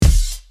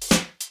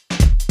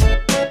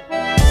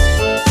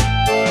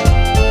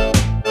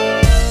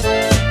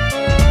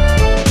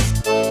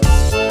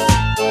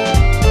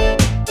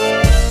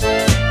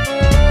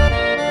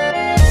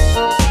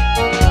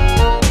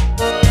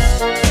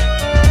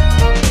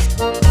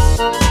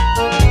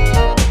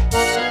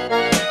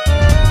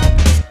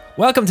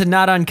Welcome to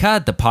Not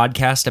Uncut, the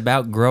podcast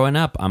about growing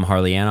up. I'm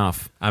Harley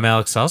Anoff. I'm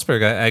Alex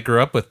Salzberg. I grew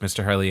up with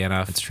Mr. Harley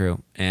Anoff. It's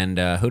true. And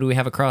who do we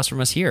have across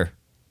from us here?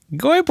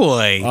 Goy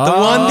Boy, the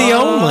one, the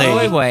only.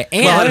 Goy Boy.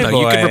 And, well, I don't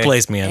know. You could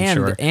replace me, I'm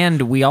sure.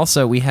 And we have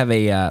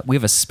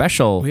a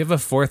special. We have a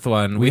fourth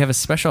one. We have a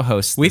special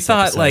host. We this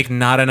thought episode.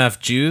 not enough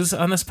Jews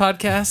on this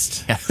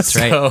podcast. Yeah, that's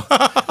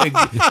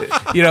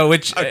right.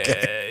 Which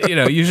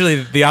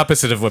usually the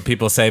opposite of what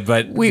people say,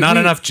 but not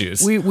enough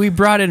Jews. We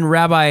brought in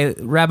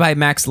Rabbi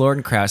Max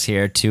Lordenkraus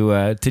here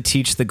to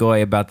teach the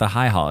Goy about the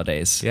high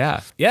holidays. Yeah.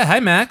 Hi,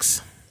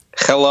 Max.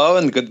 Hello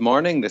and good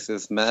morning. This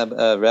is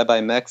Rabbi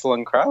Max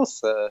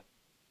Kraus.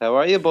 How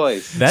are you,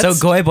 boys? So,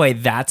 Goy Boy,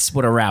 that's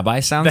what a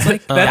rabbi sounds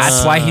like?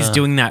 That's why he's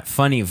doing that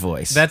funny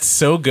voice. That's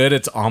so good,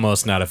 it's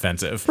almost not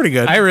offensive. Pretty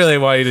good. I really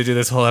want you to do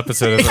this whole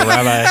episode as a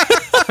rabbi.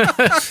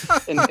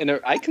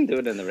 I can do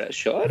it in the rest.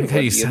 Sure.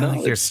 Okay, you sound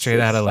like you're straight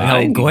out of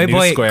Goy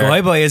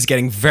Boy is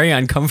getting very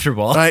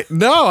uncomfortable. I don't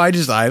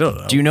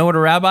know. Do you know what a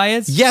rabbi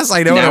is? Yes,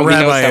 I know now what a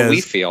rabbi he knows is. how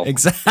we feel.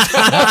 Exactly.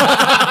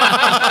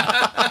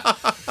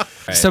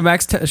 So,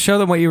 Max, show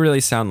them what you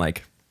really sound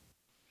like.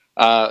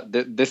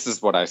 This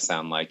is what I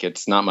sound like.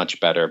 It's not much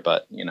better,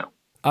 but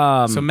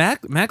So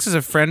Max is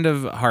a friend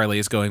of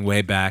Harley's going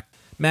way back.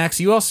 Max,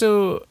 you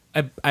also,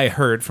 I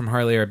heard from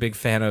Harley, are a big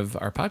fan of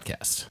our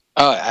podcast.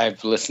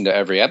 I've listened to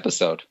every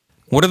episode.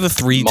 What are the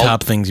three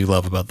top things you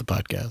love about the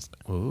podcast?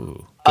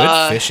 Ooh,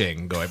 good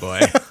fishing, Goy Boy.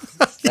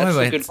 That's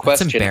a good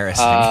question. That's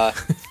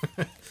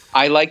embarrassing.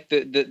 I like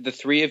the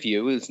three of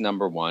you is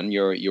number one.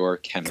 Your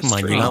chemistry. Come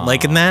on, you're not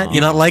liking that?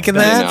 You're not liking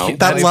that? know.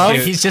 That love?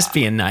 He's just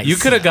being nice. You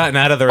could have gotten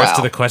out of the rest of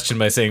Wow. the question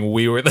by saying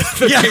we were the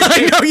Yeah,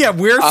 I know. Yeah,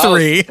 we're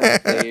three.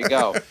 There you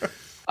go.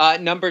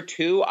 Number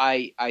two,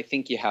 I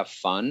think you have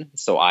fun,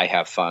 so I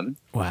have fun.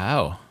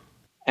 Wow.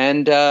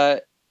 And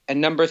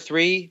number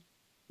three,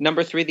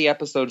 the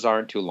episodes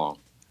aren't too long.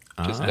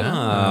 Just good.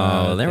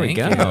 Oh, there we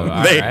go. Thank you. All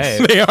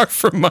right. They are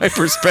from my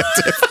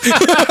perspective.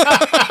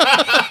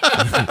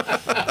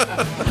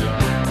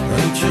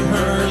 Ain't you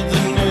heard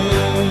the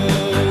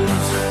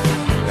news?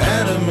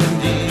 Adam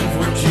and Eve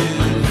were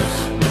Jews.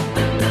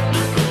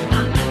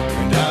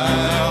 And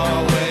I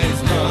always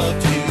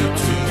loved you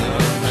to the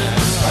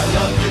max. I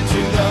love you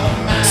to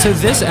the max. So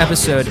this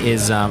episode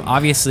is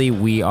obviously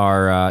we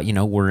are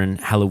we're in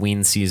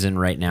Halloween season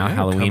right now. Yeah,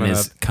 Halloween coming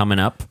is up. coming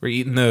up. We're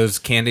eating those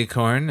candy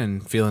corn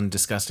and feeling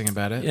disgusting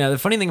about it. Yeah, the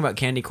funny thing about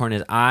candy corn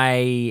is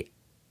I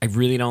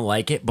really don't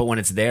like it, but when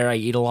it's there, I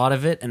eat a lot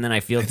of it, and then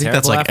I feel terrible.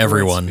 that's like afterwards.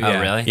 everyone. Oh, Yeah.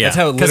 really? Yeah. That's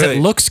how it because it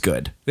literally- looks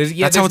good.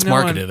 That's how it's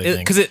marketed, I think.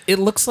 Because it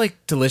looks like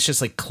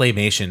delicious, like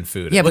claymation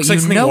food. Yeah, It but looks like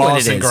you something know what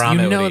Wallace it and is.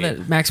 Gromit You know would that,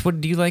 eat. Max. What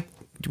do you like?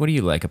 What do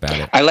you like about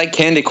it? I like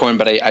candy corn,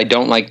 but I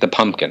don't like the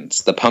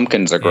pumpkins. The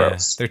pumpkins are Yeah,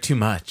 gross. they're too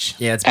much.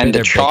 Yeah, it's And the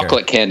they're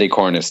chocolate candy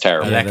corn is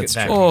terrible. Yeah, That that's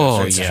could- true. that could Oh,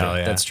 straight to yeah. hell,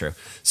 That's true.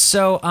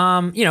 So,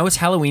 it's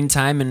Halloween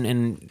time,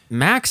 and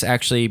Max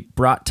actually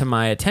brought to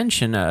my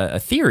attention a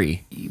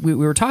theory. We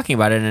were talking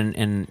about it,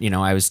 and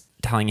I was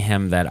telling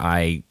him that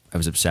I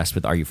was obsessed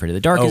with Are You Afraid of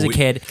the Dark as a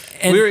kid.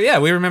 And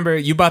we remember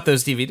you bought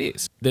those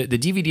DVDs. the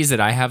DVDs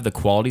that I have, the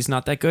quality's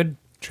not that good,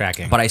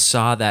 Tracking. but I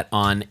saw that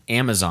on I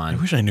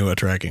Amazon. wish I knew what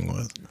tracking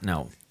was.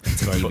 No,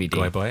 it's a DVD.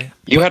 Goy Boy.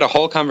 You had a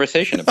whole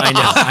conversation about it.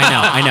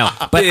 I know.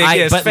 But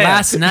Biggest fan.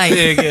 last night,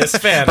 Biggest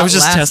fan. I was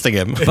just last- testing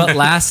him. But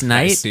last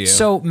night, to you.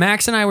 so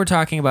Max and I were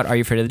talking about Are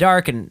You Afraid of the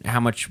Dark and how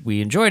much we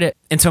enjoyed it.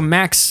 And so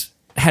Max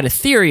had a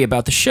theory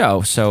about the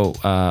show. So,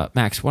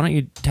 Max, why don't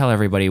you tell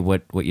everybody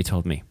what you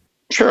told me?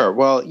 Sure.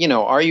 Well,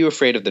 Are You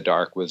Afraid of the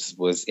Dark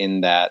was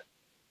in that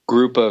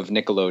group of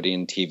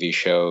Nickelodeon TV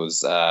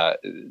shows,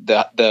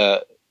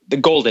 the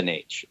golden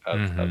age of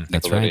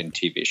That's Nickelodeon right.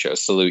 TV shows.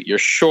 Salute Your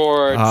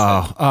Shorts.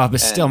 But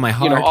still my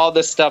heart. All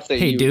the stuff that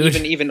Hey, dude.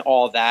 even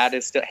all that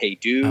is still, hey,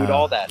 dude,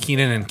 all that.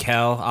 Keenan and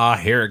Kel.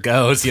 Here it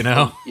goes,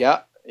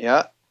 Yeah.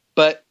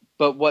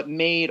 But what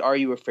made Are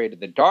You Afraid of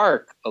the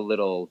Dark a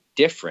little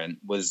different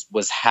was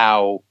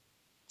how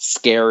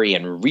scary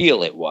and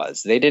real it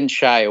was. They didn't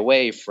shy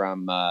away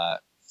from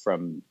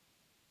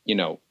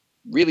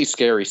really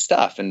scary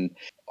stuff, and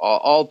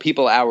all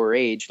people our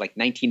age, like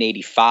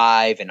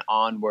 1985 and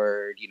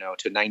onward,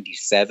 to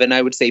 97,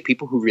 I would say,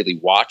 people who really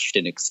watched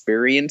and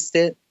experienced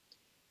it.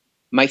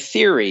 My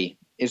theory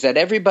is that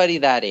everybody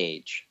that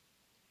age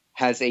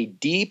has a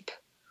deep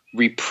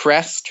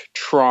repressed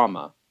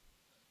trauma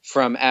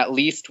from at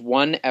least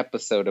one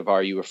episode of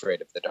Are You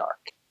Afraid of the Dark?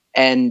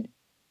 And,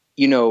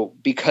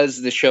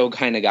 because the show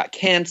kind of got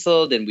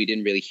canceled and we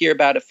didn't really hear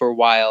about it for a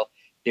while,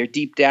 they're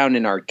deep down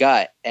in our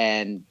gut,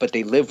 but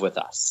they live with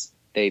us.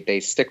 They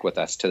stick with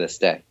us to this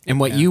day. And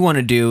what you want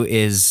to do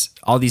is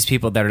all these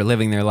people that are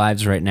living their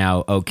lives right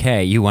now,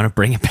 you want to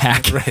bring it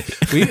back.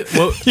 Right. You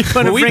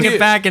want to bring it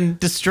back and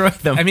destroy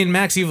them. I mean,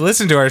 Max, you've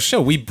listened to our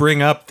show. We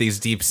bring up these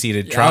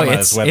deep-seated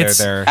traumas, it's-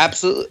 they're...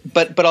 Absolutely.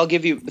 But I'll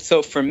give you,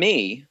 so for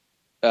me,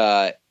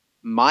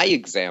 my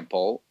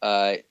example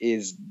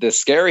is the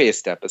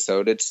scariest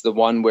episode. It's the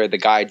one where the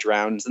guy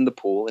drowns in the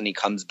pool and he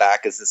comes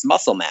back as this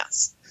muscle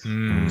mass.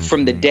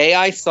 From the day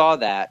I saw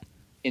that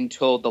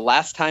until the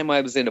last time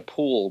I was in a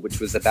pool, which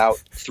was about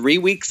 3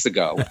 weeks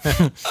ago.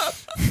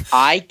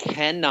 I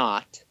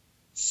cannot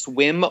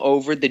swim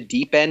over the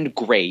deep end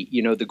grate,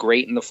 the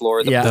grate in the floor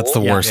of the pool. That's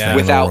the worst thing in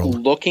the without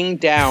world. looking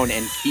down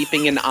and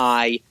keeping an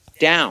eye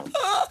down.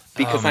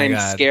 Because my I'm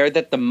God. scared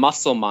that the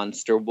muscle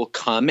monster will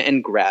come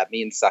and grab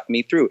me and suck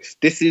me through.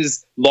 This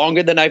is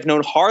longer than I've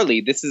known Harley.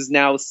 This is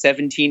now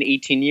 17,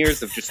 18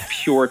 years of just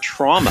pure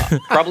trauma,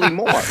 probably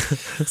more.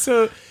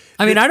 So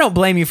I mean, I don't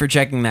blame you for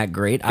checking that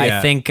grate. Yeah.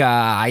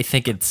 I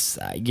think it's,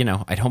 I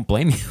don't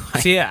blame you.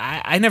 see,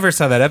 I never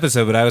saw that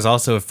episode, but I was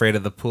also afraid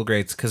of the pool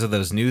grates because of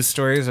those news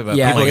stories about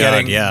Yeah. people Oh my God,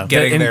 getting, yeah.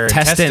 getting their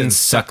intestines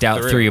sucked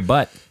out through your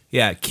butt.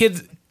 Yeah,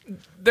 kids.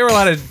 There were a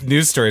lot of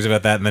news stories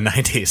about that in the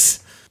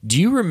 90s. Do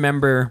you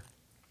remember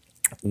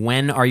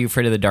when Are You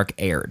Afraid of the Dark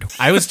aired?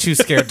 I was too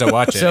scared to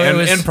watch it, So it and,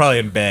 was- and probably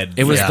in bed.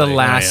 It was Yeah, the yeah,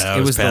 last. yeah, I it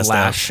was was the passed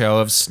last out. show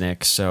of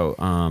Snick. So,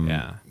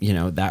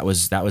 Yeah. that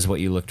was what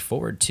you looked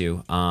forward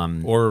to.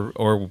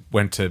 or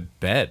went to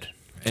bed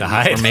to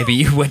hide. Or maybe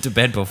you went to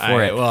bed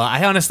before it. Well,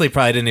 I honestly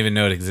probably didn't even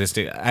know it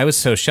existed. I was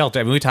so sheltered.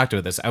 I mean, we talked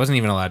about this. I wasn't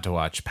even allowed to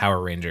watch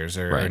Power Rangers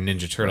or Right.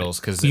 Ninja Turtles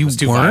because it You was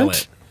too weren't?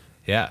 violent.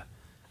 Yeah,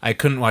 I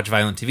couldn't watch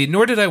violent TV,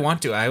 nor did I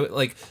want to.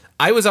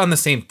 I was on the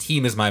same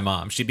team as my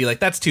mom. She'd be like,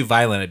 "That's too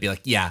violent." I'd be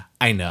like, "Yeah,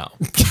 I know."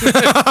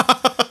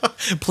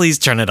 Please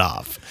turn it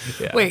off.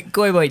 Wait,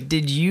 Goy Boy,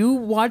 did you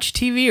watch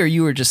TV or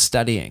you were just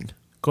studying?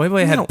 Goy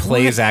Boy had No,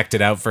 plays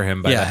acted out for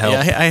him by the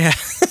help.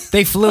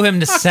 They flew him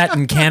to set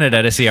in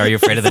Canada to see Are You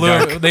Afraid of the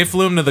Dark? They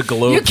flew him to the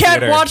Globe. You can't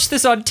Theater. watch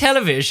this on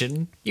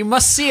television. You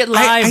must see it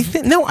live.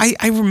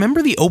 I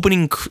remember the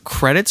opening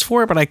credits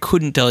for it, but I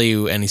couldn't tell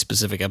you any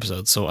specific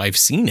episodes, so I've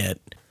seen it.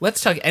 Let's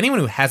talk. Anyone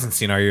who hasn't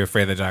seen Are You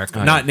Afraid of the Dark,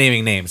 not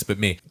naming names, but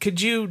me, could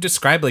you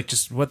describe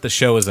just what the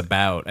show is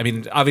about? I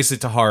mean, obviously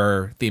it's a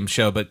horror themed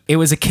show, but It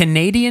was a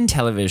Canadian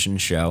television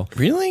show.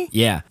 Really?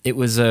 Yeah. It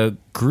was a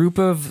group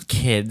of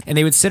kids, and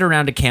they would sit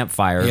around a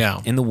campfire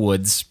Yeah. in the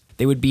woods.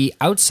 They would be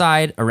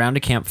outside around a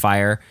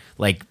campfire,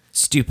 like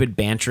stupid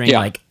bantering, Yeah.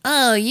 like,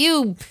 oh,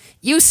 you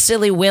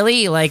silly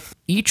Willy. Like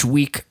each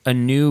week, a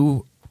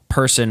new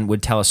person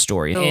would tell a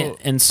story.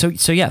 So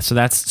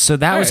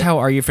that was how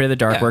Are You Afraid of the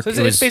Dark yeah, worked. so It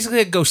it's was basically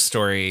a ghost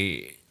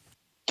story.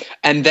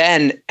 And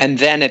then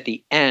at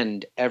the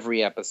end,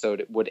 every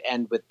episode would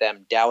end with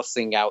them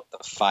dousing out the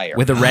fire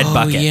with a red Oh,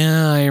 bucket.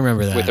 yeah, I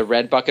remember that. with a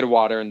red bucket of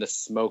water, and the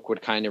smoke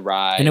would kind of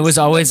rise. And it was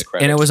then always the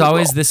credits would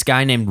roll. this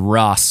guy named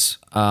Ross,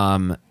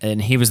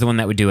 and he was the one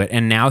that would do it.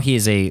 And now he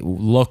is a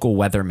local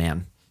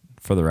weatherman,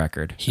 for the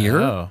record. Here?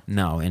 Oh.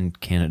 No, in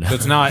Canada. So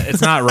it's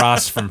not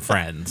Ross from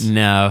Friends.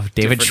 No,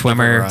 David Different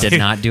Schwimmer Ross. did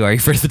not do Are You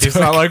Afraid of the Dark. It's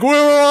not like, we're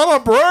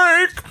on a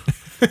break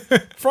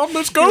from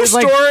this He ghost was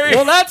like, story.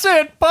 well, that's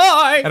it.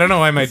 Bye. I don't know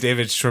why my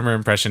David Schwimmer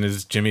impression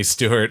is Jimmy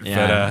Stewart,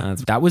 Yeah,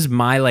 that was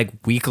my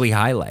weekly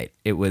highlight.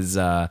 It was,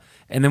 and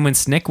then when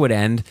Snick would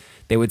end,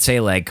 they would say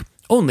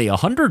only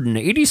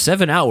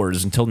 187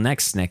 hours until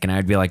next Snick, and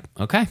I'd be like,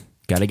 okay,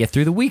 got to get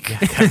through the week.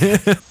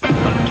 The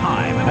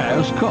time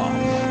has come.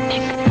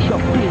 The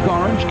big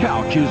orange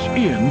couch is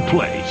in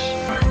place.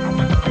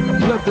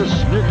 Let the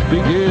snick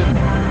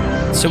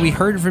begin. So we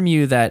heard from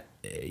you that,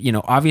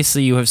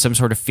 obviously you have some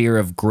sort of fear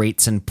of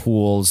grates and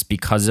pools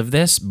because of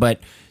this, but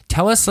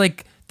tell us the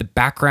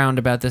background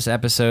about this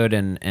episode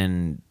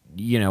and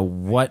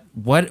what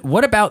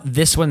about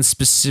this one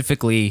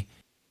specifically?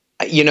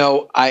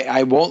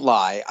 I won't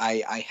lie.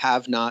 I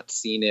have not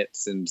seen it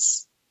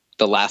since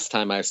the last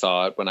time I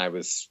saw it when I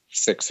was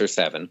 6 or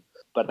 7,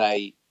 but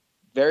I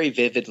very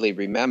vividly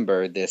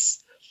remember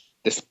this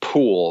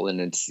pool, and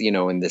it's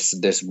in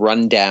this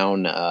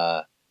rundown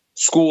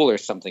school or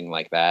something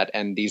like that,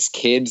 and these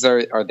kids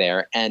are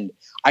there, and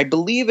I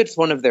believe it's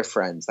one of their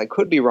friends. I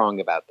could be wrong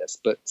about this,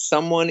 but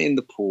someone in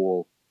the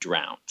pool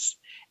drowns,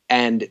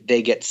 and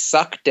they get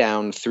sucked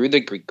down through the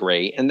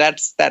grate, and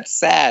that's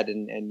sad,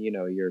 and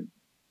you're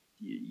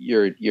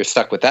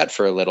stuck with that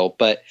for a little,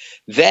 but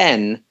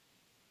then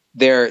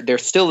they're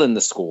still in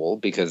the school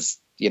because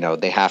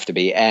they have to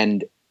be,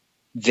 and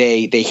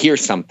they hear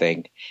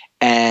something,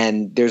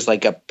 and there's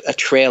a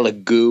trail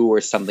of goo or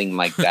something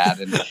like that,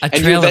 and A and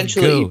you trail of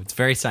eventually goo. It's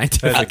very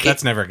scientific.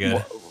 That's never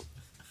good.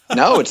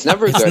 no, it's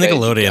never It's good.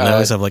 Nickelodeon. They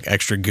always have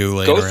extra goo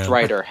laying Ghost around.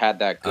 Rider had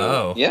that goo.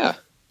 Oh. Yeah,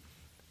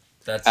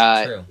 That's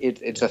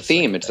it's a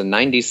theme. It's a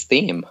 '90s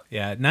theme.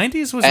 Yeah,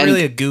 90s was And-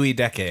 really a gooey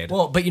decade.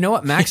 Well, but you know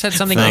what? Max said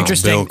something Thanks,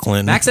 interesting. Bill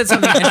Clinton. Max said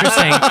something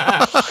interesting.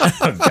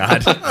 Oh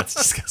God, that's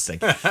disgusting.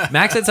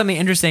 Max said something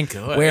interesting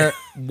where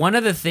one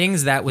of the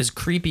things that was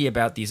creepy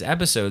about these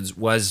episodes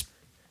was,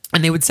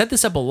 and they would set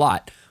this up a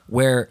lot,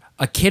 where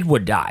a kid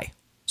would die.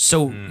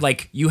 So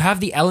you have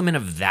the element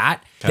of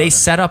that. They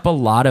set up a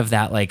lot of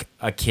that,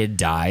 a kid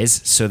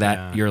dies, so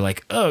that you're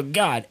like, oh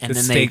God, and The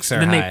then stakes are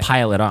they high.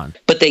 pile it on.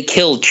 But they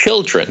kill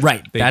children.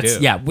 Right. They That's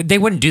do. yeah. They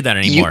wouldn't do that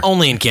anymore.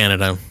 Only in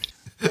Canada.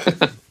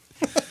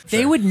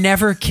 They would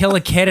never kill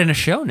a kid in a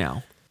show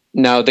now.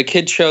 No, the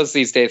kid shows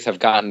these days have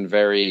gotten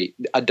very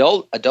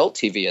adult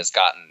TV has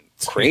gotten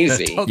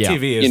crazy. Adult Yeah.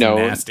 TV is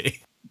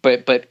nasty.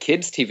 But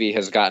kids TV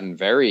has gotten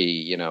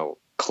very,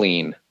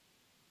 clean.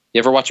 You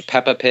ever watch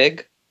Peppa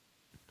Pig?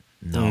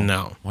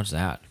 No. What's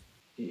that?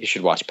 You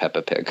should watch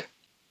Peppa Pig.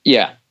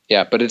 Yeah,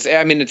 but it's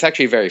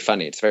actually very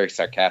funny. It's very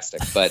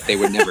sarcastic, but they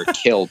would never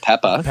kill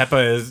Peppa.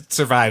 Peppa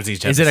survives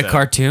each episode. Is it a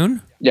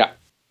cartoon? Yeah,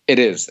 it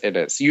is.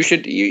 You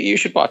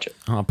should watch it.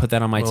 I'll put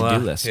that on my to-do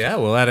list. Yeah,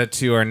 we'll add it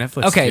to our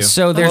Netflix. Okay, queue.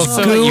 so there's Well,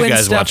 so goo you and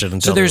guys stuff. watch it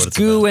and So tell me there's what it's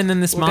goo, about. and then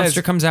this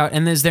monster guys- comes out.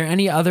 And is there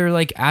any other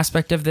like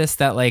aspect of this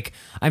that like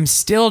I'm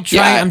still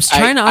trying? I'm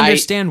trying to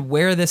understand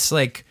where this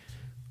like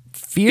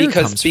fear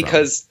comes from.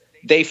 Because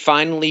they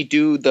finally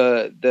do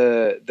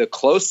the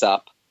close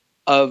up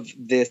of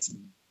this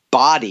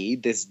body,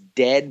 this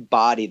dead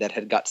body that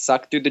had got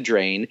sucked through the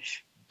drain.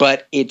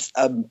 But it's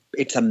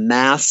a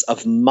mass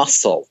of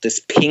muscle, this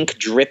pink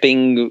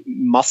dripping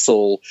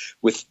muscle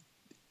with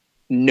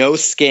no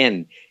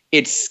skin.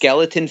 It's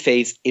skeleton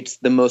face. It's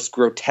the most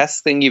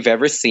grotesque thing you've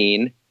ever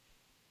seen,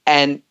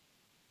 and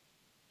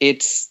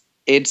that's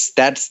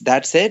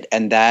it.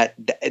 And that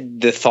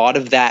the thought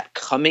of that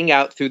coming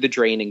out through the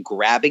drain and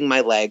grabbing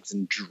my legs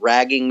and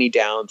dragging me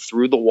down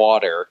through the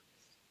water.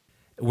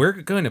 We're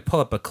going to pull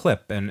up a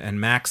clip, and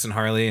Max and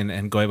Harley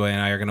and Goy Boy and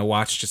I are going to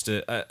watch just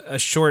a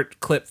short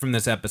clip from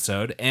this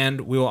episode,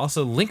 and we will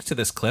also link to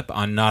this clip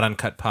on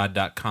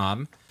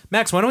notuncutpod.com.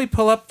 Max, why don't we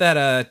pull up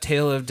that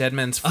Tale of Dead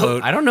Men's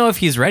Float? I don't know if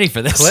he's ready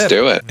for this. Let's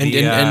do it.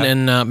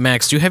 And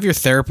Max, do you have your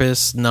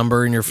therapist's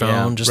number in your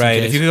phone? Just right.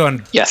 in If case? you go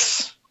on,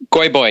 Yes.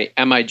 Goy Boy,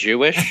 am I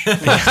Jewish?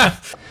 Well,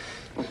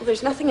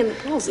 there's nothing in the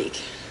pool, Zeke.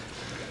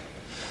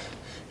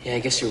 Yeah, I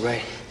guess you're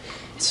right.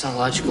 It's not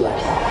logical. What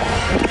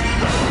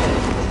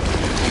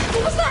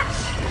was that?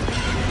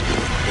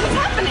 What's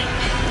happening?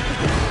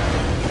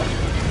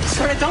 It's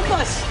trying to dump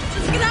us.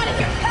 Let's get out of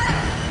here.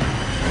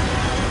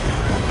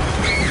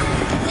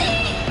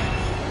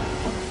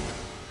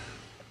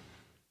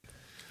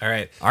 all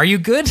right, Are you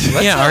good?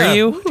 Are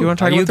you? Do you want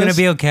to talk Are about you going to this?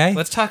 be okay?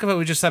 let's talk about what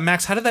we just saw.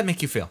 Max, how did that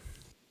make you feel?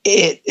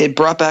 It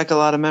brought back a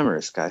lot of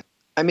memories, guy.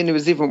 I mean, it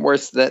was even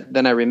worse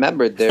than I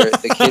remembered.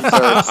 The kids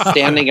are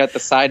standing at the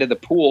side of the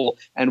pool,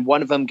 and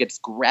one of them gets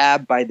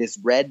grabbed by this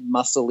red,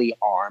 muscly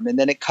arm, and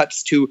then it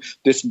cuts to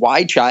this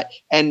wide shot.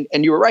 And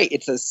you were right;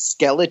 it's a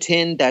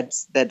skeleton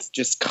that's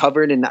just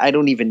covered in I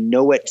don't even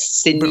know what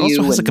sinew. But it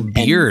also has like a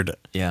beard.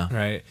 Yeah.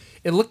 Right.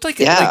 It looked like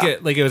Yeah.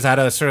 it was out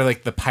of sort of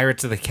like the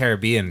Pirates of the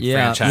Caribbean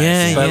Yeah. franchise,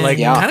 Yeah, but yeah, like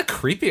yeah. kind of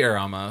creepier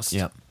almost.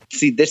 Yep.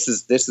 See, this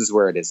is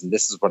where it is, and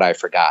this is what I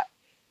forgot.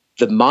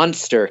 The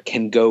monster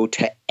can go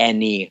to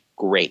any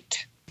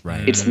grate.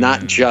 Right. It's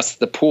not just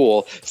the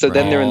pool. So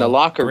then they're in the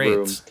locker Great.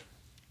 room,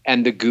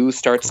 and the goo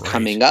starts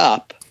coming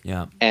up,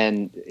 Yeah.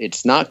 and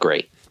it's not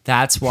great.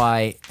 That's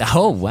why.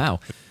 Oh wow.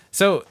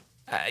 So,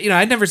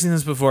 I'd never seen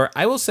this before.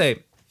 I will say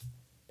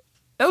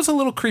that was a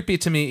little creepy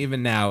to me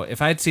even now.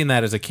 If I'd seen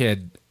that as a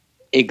kid,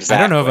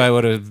 Exactly. I don't know if I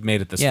would have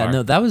made it this Yeah. far.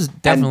 No, that was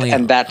definitely.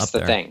 and that's up the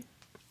there. thing.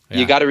 Yeah.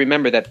 You got to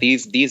remember that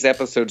these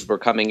episodes were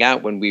coming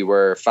out when we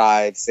were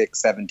 5,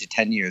 6, 7 to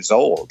 10 years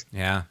old.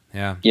 Yeah.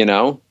 You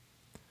know,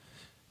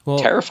 Well,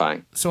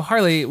 terrifying. so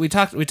Harley, we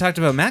talked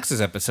about Max's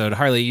episode.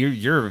 Harley,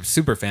 you're a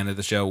super fan of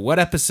the show. What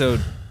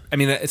episode? I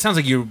mean, it sounds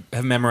like you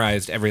have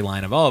memorized every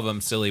line of all of them,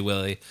 Silly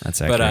Willy. That's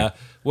But accurate.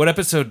 what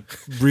episode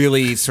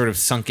really sort of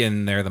sunk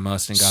in there the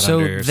most and got So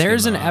under your skin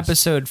there's the an most?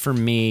 episode for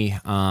me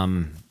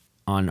on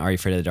Are You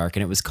Afraid of the Dark,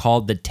 and it was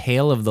called The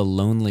Tale of the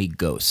Lonely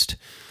Ghost.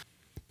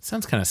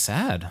 Sounds kind of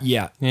sad.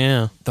 Yeah.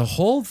 Yeah. The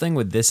whole thing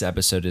with this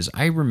episode is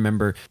I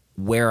remember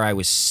where I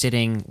was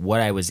sitting, what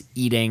I was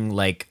eating.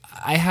 Like,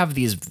 I have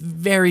these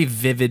very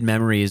vivid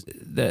memories.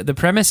 The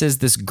premise is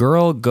this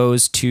girl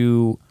goes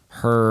to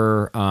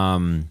her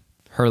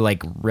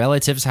like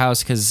relative's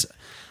house because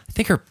I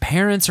think her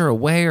parents are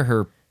away or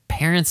her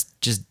parents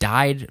just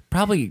died.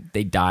 Probably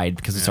they died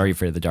because it's Are You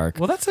Afraid of the Dark.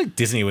 Well, that's like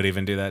Disney would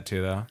even do that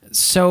too, though.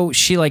 So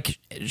she like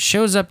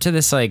shows up to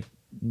this like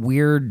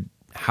weird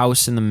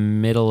house in the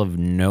middle of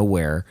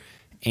nowhere,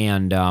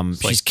 and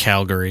It's like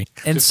Calgary.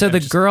 and so the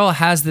girl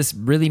has this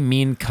really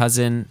mean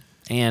cousin,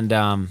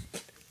 and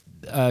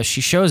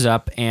she shows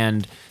up,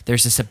 and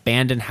there's this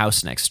abandoned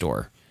house next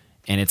door,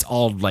 and it's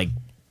all like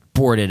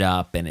boarded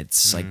up, and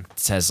it's like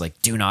says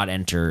like "Do not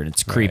enter," and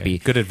it's creepy.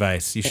 Right. Good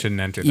advice. You shouldn't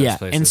enter those Yeah,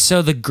 places. and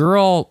so the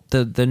girl,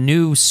 the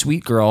new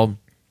sweet girl,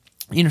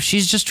 you know,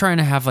 she's just trying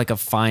to have like a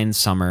fine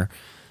summer,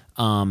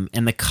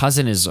 and the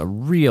cousin is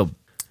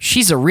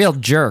she's a real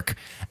jerk,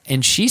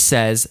 and she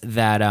says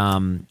that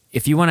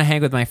if you want to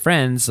hang with my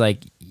friends,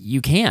 like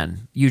you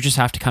can, you just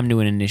have to come to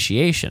an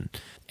initiation,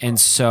 and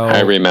so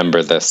I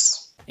remember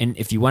this. and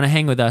if you want to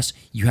hang with us,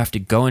 you have to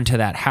go into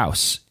that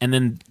house. And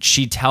then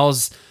she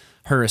tells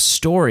her a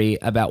story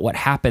about what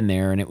happened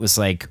there. And it was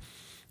like,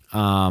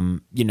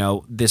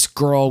 this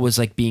girl was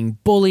like being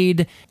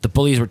bullied. The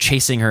bullies were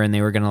chasing her and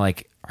they were going to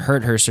like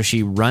hurt her. So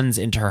she runs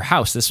into her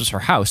house. This was her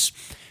house.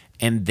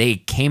 And they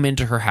came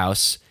into her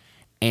house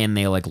and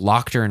they like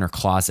locked her in her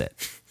closet.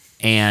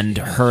 And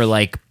her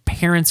like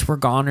parents were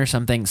gone or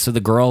something. So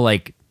the girl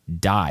like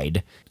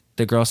died.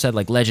 The girl said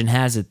like legend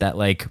has it that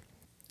like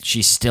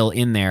she's still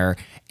in there,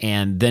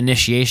 and the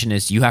initiation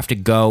is you have to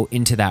go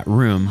into that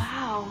room.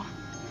 Wow.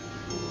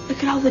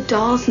 Look at all the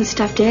dolls and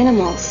stuffed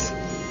animals.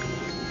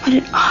 What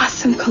an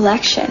awesome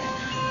collection.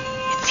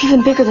 It's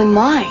even bigger than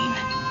mine.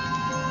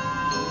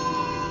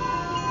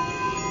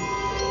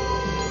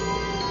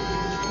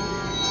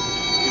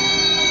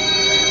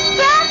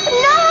 Beth,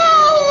 no!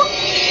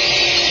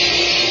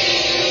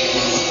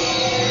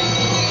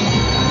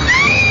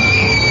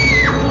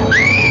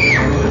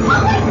 Oh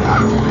my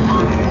God!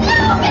 No,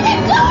 open the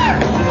door!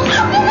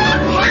 Open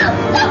up! Help!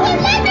 Someone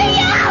let me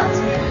out!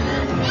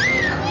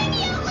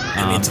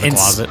 into the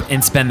closet.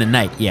 And spend the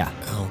night. Yeah.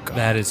 Oh god.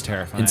 That is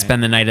terrifying. And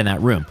spend the night in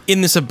that room.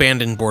 In this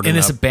abandoned boarded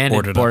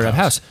boarded up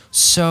house.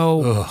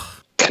 So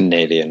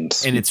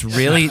Canadians. and it's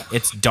really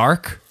it's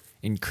dark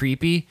and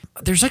creepy.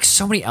 There's like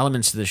so many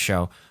elements to this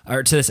show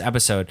or to this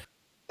episode.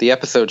 The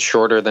episode's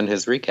shorter than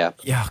his recap.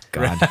 Yeah,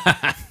 God.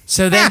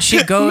 So then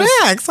she goes.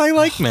 Max, I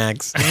like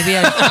Max. Maybe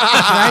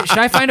should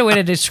I find a way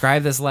to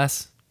describe this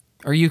less,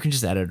 or you can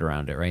just edit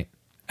around it, right?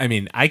 I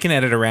mean, I can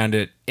edit around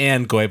it,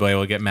 and Goy Boy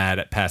will get mad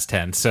at past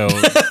 10. So do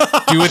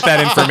with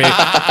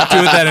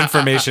that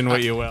information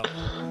what you will.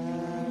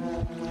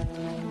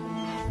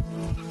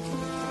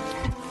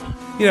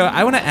 You know,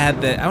 I want to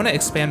add that I want to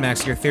expand,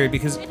 Max, your theory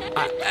because,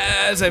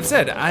 as I've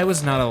said, I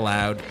was not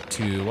allowed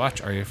to watch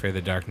Are You Afraid of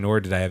the Dark, nor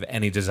did I have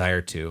any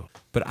desire to.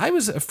 But I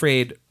was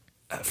afraid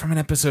from an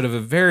episode of a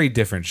very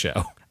different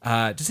show.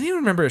 Does anyone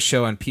remember a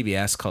show on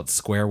PBS called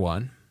Square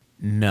One?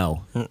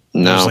 No.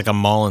 There's like a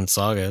mall in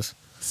Saugus.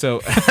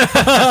 So heading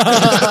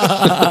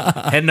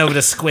over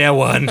to Square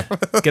One,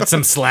 get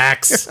some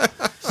slacks. Well,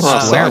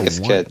 Square Saugus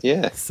One. Kid,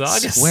 yeah.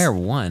 Square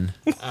One.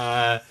 So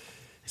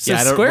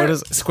I don't- Square, what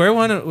is- Square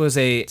One was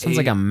Sounds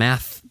like a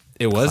math.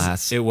 it was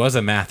class. it was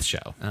a math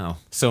show. Oh.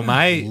 So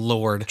my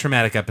Lord.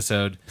 traumatic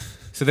episode.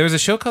 So there was a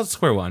show called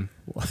Square One,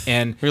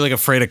 and You're like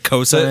afraid of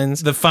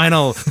cosines. the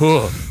final.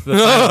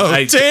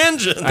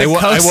 Tangent. I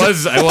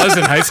was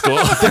in high school.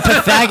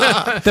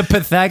 The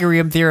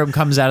Pythagorean theorem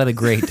comes out of the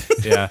grate.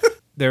 Yeah.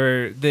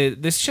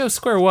 This show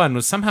Square One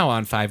was somehow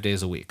on 5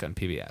 days a week on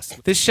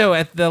PBS. This show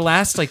at the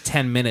last like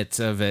 10 minutes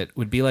of it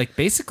would be like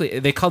basically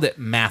they called it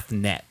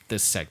MathNet,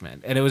 this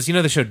segment. And it was, you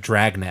know, the show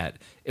Dragnet.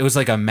 It was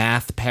like a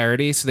math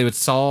parody, so they would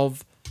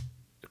solve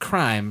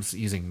crimes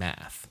using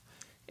math.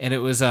 And it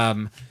was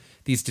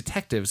these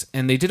detectives,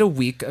 and they did a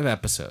week of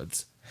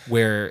episodes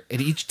where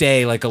at each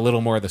day like a little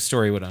more of the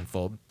story would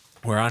unfold.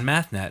 Where on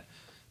MathNet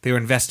they were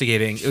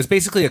investigating. It was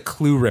basically a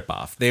Clue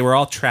ripoff. They were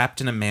all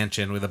trapped in a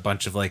mansion with a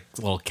bunch of like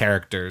little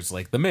characters,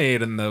 like the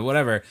maid and the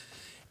whatever,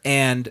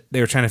 and they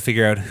were trying to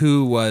figure out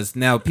who was.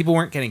 Now, people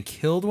weren't getting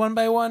killed one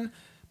by one,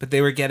 but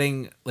they were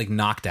getting like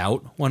knocked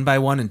out one by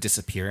one and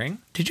disappearing.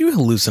 Did you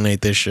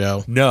hallucinate this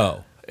show?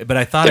 No, but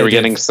I thought They I were did.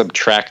 getting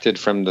subtracted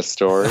from the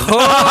story.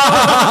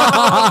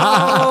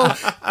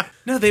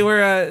 No, they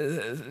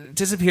were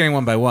disappearing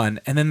one by one,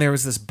 and then there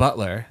was this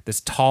butler,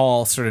 this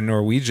tall, sort of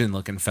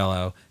Norwegian-looking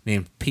fellow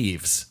named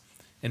Peeves,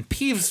 and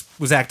Peeves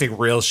was acting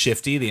real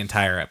shifty the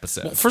entire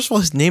episode. First of all,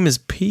 his name is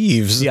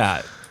Peeves.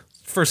 Yeah,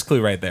 first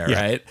clue right there,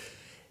 Yeah. right?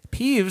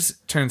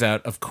 Peeves turns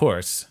out, of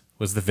course,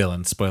 was the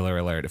villain. Spoiler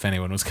alert! If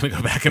anyone was going to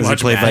go back and Was he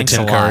watch, played by Max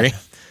Tim a lot. Curry?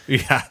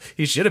 Yeah,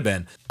 he should have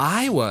been.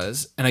 I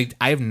was, and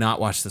I have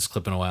not watched this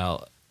clip in a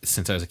while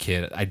since I was a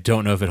kid. I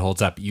don't know if it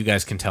holds up. You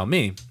guys can tell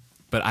me.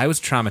 But I was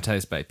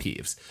traumatized by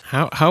Peeves.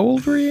 How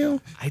old were you?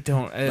 I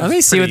don't. Let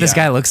me see what this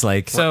guy looks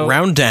like. So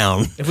Round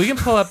down. if we can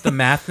pull up the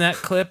MathNet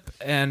clip,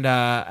 and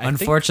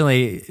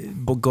Unfortunately,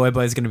 Goy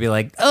Boy's going to be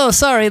like, "Oh,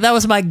 sorry, that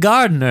was my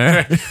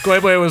gardener."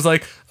 Goy Boy was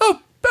like, "Oh,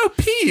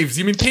 Peeves.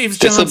 You mean Peeves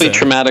This will Johnson?" be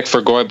traumatic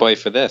for Goy Boy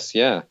for this,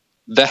 yeah.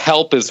 The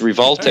help is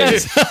revolting.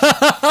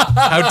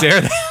 How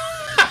dare they?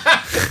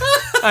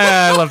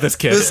 I love this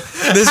kid.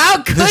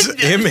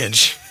 This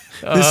image.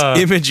 This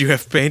image you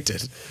have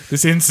painted.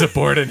 This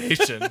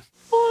insubordination.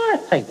 I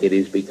think it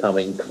is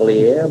becoming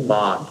clear,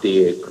 my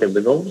dear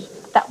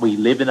criminals, that we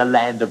live in a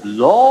land of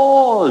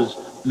laws,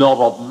 not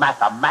of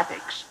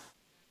mathematics.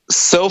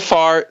 So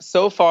far,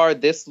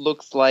 this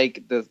looks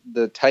like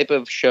the type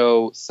of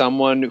show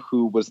someone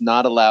who was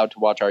not allowed to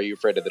watch Are You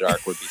Afraid of the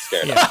Dark would be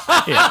scared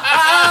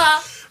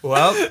of.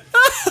 Well,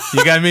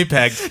 you got me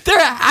pegged.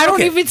 I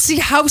don't even see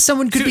how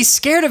someone could be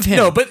scared of him.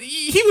 No, but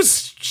he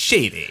was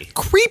shady.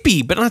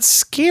 Creepy, but not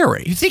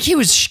scary. You think he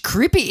was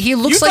creepy? He You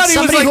looks like thought he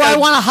was somebody like who I a-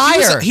 want to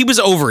hire He was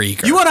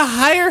overeager. You want to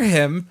hire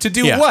him to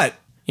do Yeah. what?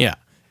 Yeah.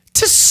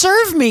 to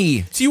serve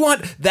me. So you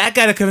want that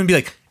guy to come and be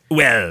like,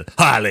 "Well,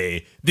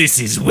 Harley, this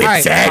is All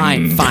right, wit's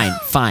end."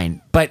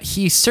 fine. But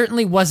he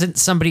certainly wasn't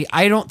somebody.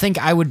 I don't think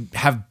I would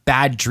have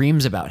bad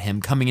dreams about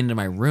him coming into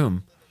my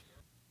room.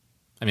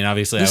 I mean,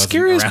 obviously, The I wasn't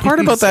scariest around part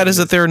in about the that is 70s.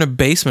 that they're in a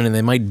basement and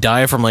they might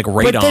die from like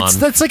radon. But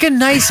that's like a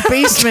nice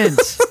basement.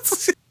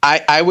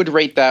 I would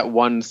rate that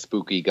one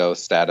spooky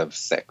ghost out of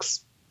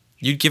 6.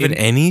 You'd give it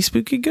any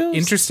spooky ghost?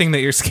 Interesting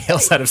that your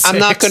scale's out of 6. I'm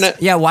not gonna.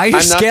 Yeah, why your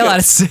I'm not scale gonna- out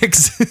of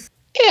 6?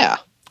 Yeah.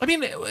 I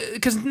mean,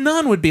 because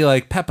none would be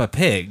like Peppa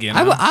Pig, you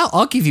know?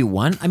 I'll give you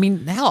one. I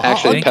mean, hell,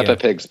 Actually, thank Peppa you.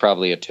 Pig's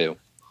probably a 2.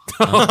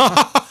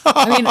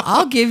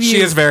 I'll give you. She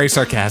is very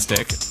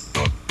sarcastic.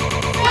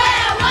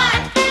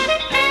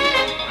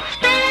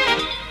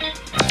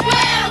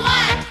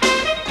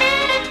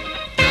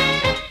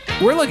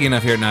 We're lucky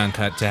enough here at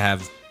Non-Cut to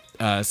have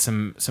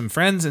some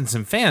friends and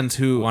some fans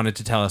who wanted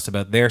to tell us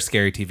about their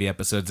scary TV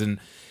episodes, and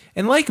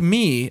like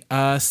me,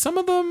 some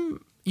of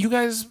them you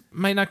guys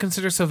might not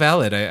consider so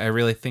valid. I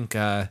really think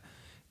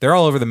they're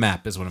all over the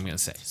map, is what I'm going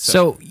to say.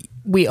 So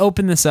we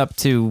open this up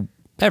to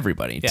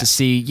everybody to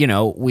see. You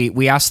know,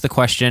 we asked the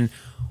question,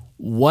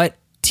 what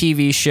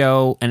TV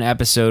show and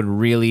episode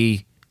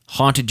really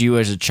haunted you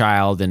as a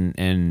child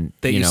and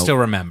that you still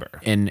remember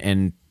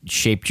and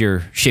shaped your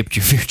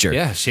future.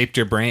 Yeah, shaped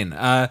your brain.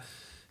 So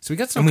we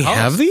got some. And we calls.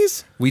 have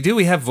these? We do.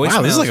 We have voicemails.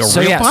 Wow, this is like a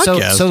So real yeah,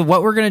 podcast. so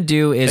what we're gonna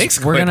do is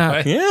Thanks, we're Goy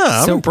gonna Boy.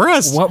 Yeah, I'm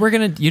impressed. What we're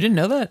gonna you didn't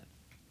know that?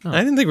 I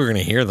didn't think we were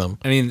going to hear them.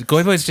 I mean,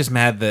 Goy Boy's just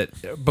mad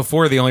that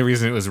before the only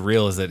reason it was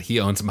real is that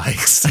he owns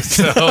mics.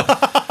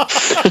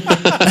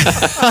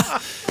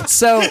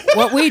 So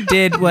what we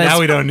did was Now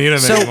we don't need him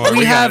anymore.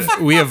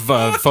 we have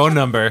a phone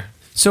number.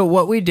 So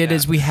what we did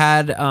is we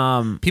had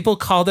People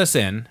called us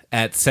in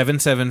at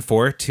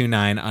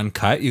 77429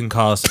 uncut. You can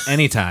call us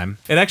anytime.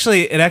 It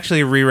actually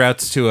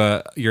reroutes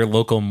to your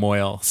local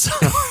Moyle. So.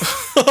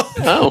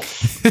 Oh,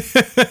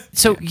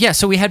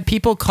 so we had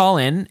people call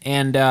in,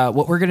 and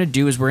what we're gonna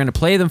do is we're gonna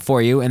play them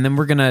for you, and then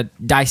we're gonna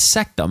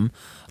dissect them.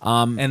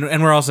 And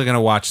we're also going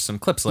to watch some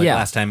clips like Yeah.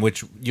 last time,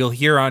 which you'll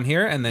hear on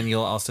here, and then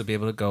you'll also be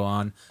able to go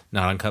on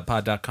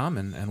notuncutpod.com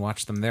and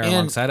watch them there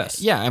alongside us.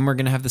 Yeah, and we're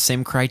gonna have the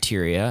same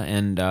criteria,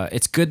 and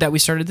it's good that we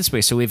started this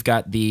way. So we've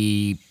got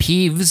the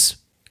Peeves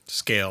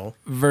Scale.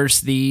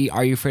 versus the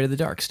Are You Afraid of the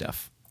Dark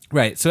stuff.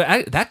 Right. So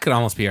that could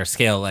almost be our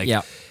scale. Like,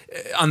 Yeah.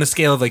 on the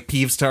scale of like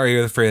Peeves to Are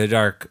You Afraid of the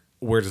Dark,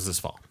 where does this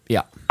fall?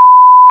 Yeah.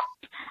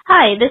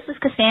 Hi, this is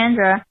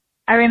Cassandra.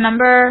 I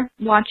remember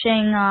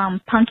watching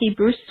Punky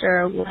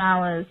Brewster when I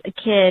was a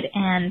kid,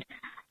 and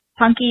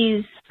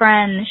Punky's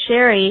friend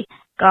Sherry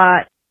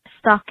got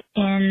stuck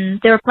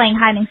they were playing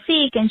hide and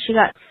seek, and she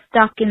got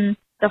stuck in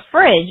the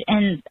fridge,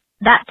 and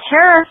that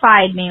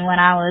terrified me when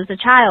I was a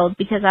child,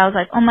 because I was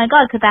like, oh my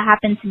God, could that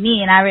happen to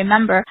me? And I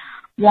remember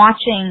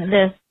watching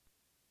this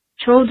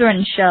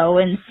children's show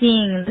and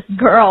seeing this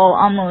girl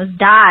almost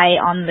die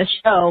on the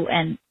show,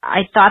 and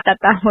I thought that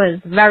was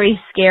very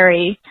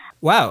scary.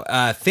 Wow.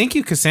 Thank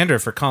you, Cassandra,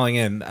 for calling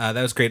in.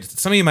 That was great.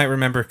 Some of you might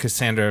remember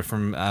Cassandra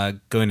from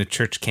going to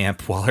church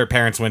camp while her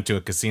parents went to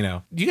a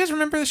casino. Do you guys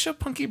remember the show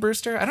Punky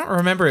Brewster? I don't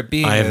remember it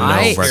being. I have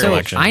no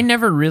recollection. I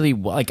never really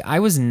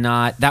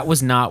that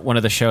was not one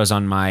of the shows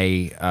on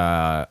my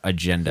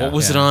agenda. What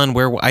was it on?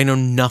 Where I know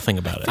nothing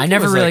about it. I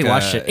never was really like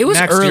watched it. It was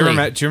Max,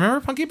 early. Do you remember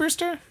Punky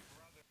Brewster?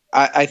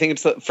 I think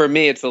for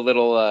me, it's a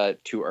little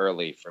too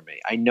early for me.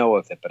 I know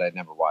of it, but I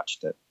never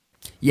watched it.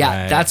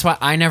 Yeah, Right. that's why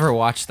I never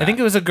watched that. I think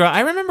it was a girl. I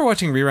remember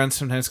watching reruns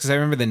sometimes because I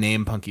remember the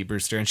name Punky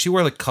Brewster, and she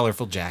wore like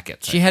colorful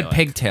jackets. she had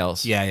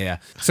pigtails. Yeah.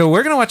 So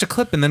we're gonna watch a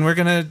clip, and then we're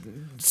gonna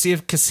see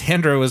if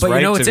Cassandra was But right.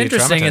 you know to what's be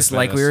interesting traumatized is, by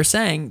like we this. were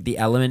saying, the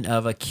element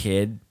of a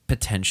kid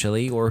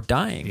potentially or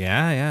dying.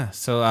 Yeah.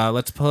 So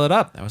let's pull it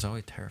up. That was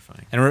always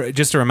terrifying. And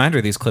just a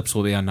reminder, these clips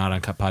will be on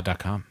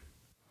notuncutpod.com.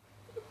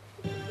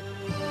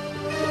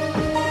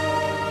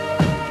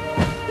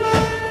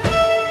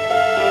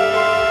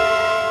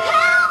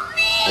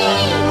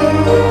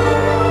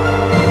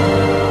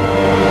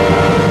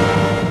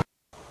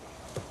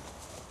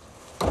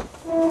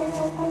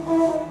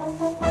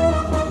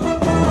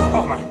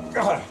 Oh my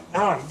God!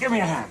 Alan, give me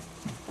a hand.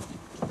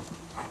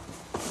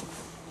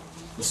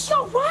 Is she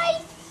all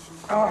right?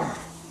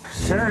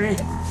 Sherry?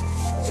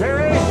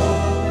 Sherry?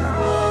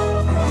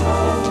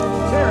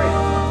 Sherry?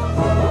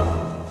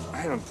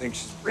 I don't think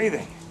she's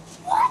breathing.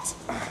 What?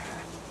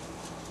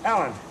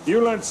 Alan,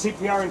 you learned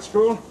CPR in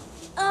school?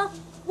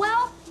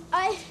 Well,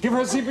 Give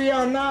her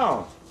CPR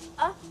now.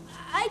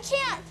 I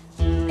can't.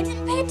 I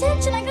didn't pay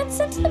attention. I got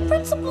sent to the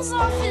principal's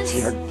office.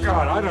 Dear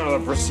God, I don't know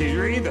the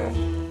procedure either.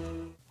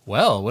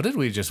 Well, what did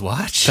we just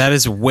watch? That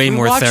is way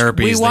more therapies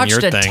We than watched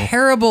your a thing.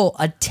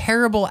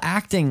 terrible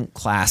acting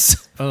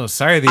class. Oh,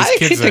 sorry, these I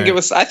kids actually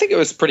think it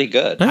was pretty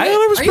good. I thought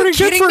it was Are you pretty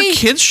good kidding for me? a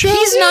kids show.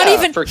 He's Yeah, not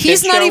even. for a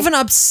He's kid not show. even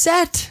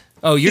upset.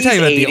 Oh, you're He's talking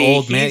about 80. the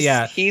old man.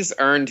 Yeah. He's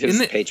earned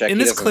his paycheck. In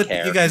He this doesn't clip,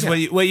 care. you guys,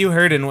 what you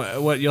heard and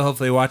what you'll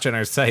hopefully watch on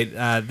our site,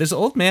 this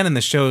old man in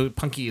the show,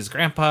 Punky's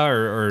grandpa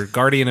or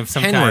guardian of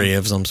some kind. Henry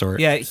of some sort.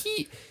 Yeah,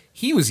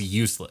 he was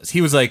useless. He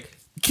was like,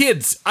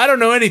 kids, I don't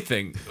know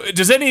anything.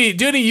 Do any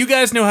of you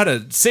guys know how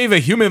to save a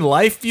human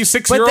life, you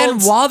 6-year-olds? But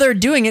then while they're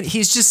doing it,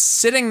 he's just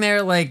sitting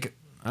there like,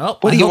 oh,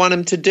 What do you want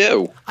him to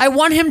do? I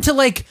want him to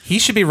like he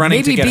should be running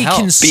maybe to get be help.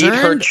 concerned. Beat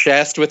her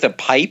chest with a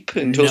pipe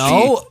until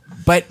No,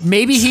 but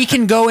maybe he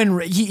can go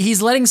and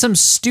he's letting some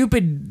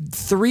stupid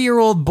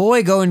 3-year-old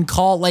boy go and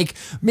call, like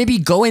maybe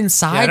go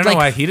inside, Yeah, I don't know like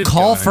why he didn't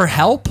call go for in.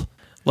 help.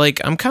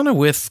 Like, I'm kind of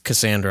with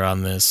Cassandra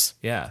on this.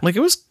 Yeah. Like, I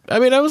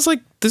was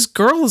like, this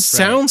girl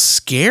sounds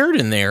scared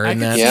in there I in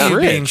could that see you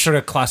fridge. being sort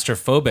of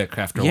claustrophobic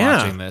after Yeah,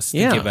 watching this,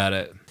 yeah. thinking about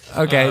it.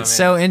 Okay,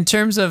 so in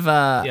terms of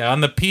Yeah,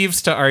 on the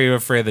Peeves to Are You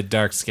Afraid of the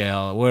Dark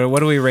scale, what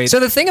do we rate? so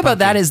the thing about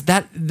that is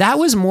that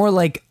was more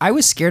like I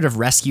was scared of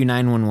Rescue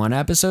 911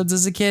 episodes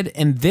as a kid,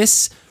 and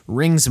this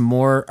rings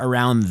more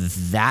around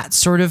that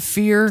sort of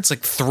fear. It's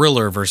like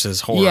thriller versus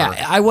horror.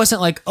 Yeah, I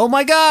wasn't like, oh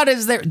my God,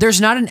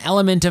 there's not an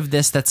element of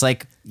this that's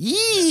like,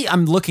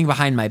 I'm looking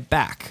behind my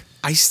back.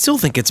 I still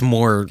think it's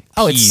more.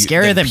 Oh, it's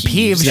scarier than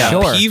Peeves, Yeah,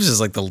 sure. Peeves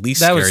is like the least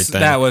That scary was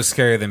thing. that was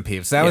scarier than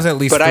Peeves. That was at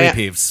least But 3 I-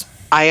 Peeves.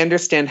 I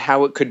understand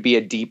how it could be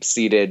a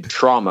deep-seated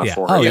trauma Yeah.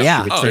 for her. Oh, if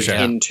yeah. she Oh, was sure.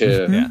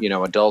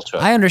 into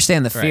adulthood. I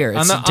understand the fear. On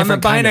It's the, a on the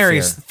different kind of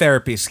binary fear.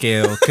 therapy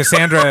scale,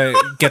 Cassandra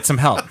gets some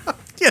help.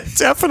 Yeah,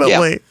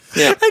 definitely.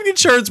 Yeah. And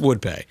insurance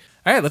would pay.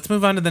 All right, let's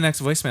move on to the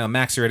next voicemail.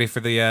 Max, you ready for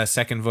the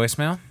second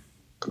voicemail?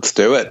 Let's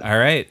do it. All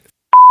right.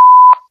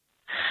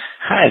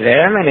 Hi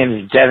there, my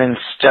name is Devin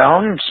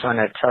Stone. Just want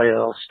to tell you a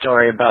little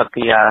story about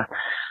the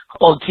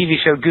old TV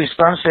show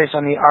Goosebumps based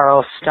on the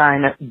R.L.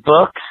 Stein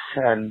books.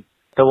 And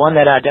the one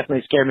that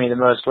definitely scared me the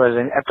most was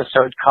an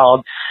episode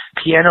called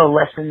Piano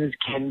Lessons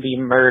Can Be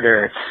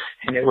Murder.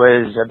 And it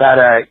was about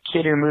a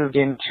kid who moved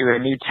into a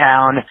new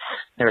town.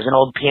 There was an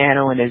old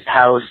piano in his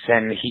house,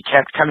 and he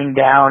kept coming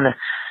down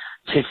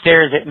his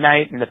stairs at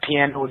night, and the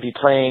piano would be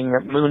playing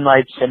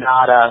Moonlight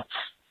Sonata.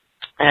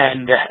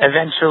 And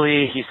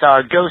eventually he saw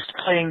a ghost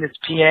playing this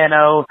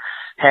piano,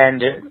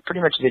 and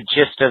pretty much the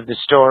gist of the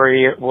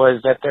story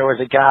was that there was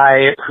a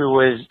guy who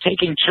was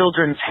taking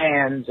children's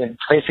hands and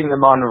placing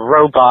them on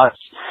robots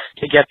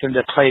to get them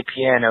to play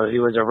piano. He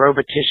was a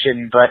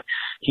robotician, but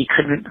he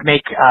couldn't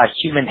make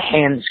human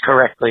hands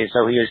correctly,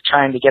 so he was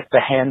trying to get the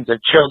hands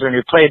of children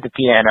who played the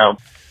piano.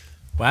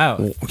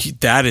 Wow.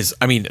 That is,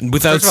 I mean,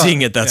 without First of all,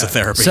 seeing it, that's yeah. a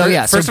therapy. So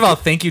yeah. First of all,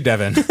 thank you,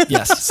 Devin.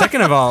 Yes.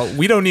 Second of all,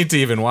 we don't need to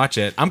even watch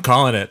it. I'm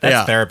calling it. That's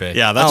yeah. therapy.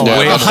 Yeah, that's Oh,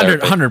 way more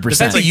 100%.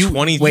 That's like you,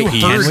 20 wait,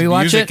 Can heard we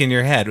watch music it? in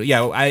your head.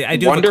 Yeah, I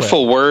do.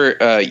 Wonderful word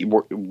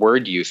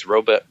use.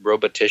 Robotician.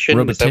 Is that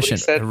what you Robotician.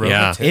 said?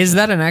 Yeah. Is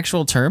that an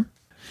actual term?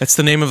 That's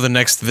the name of the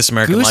next This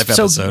American Life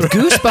so episode.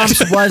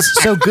 Goosebumps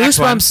was so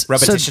Goosebumps.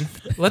 Repetition.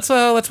 Let's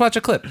watch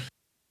a clip.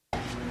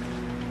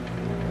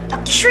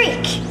 Dr.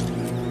 Shriek,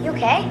 you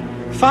okay?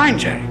 Fine,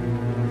 Jay.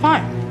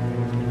 Fine.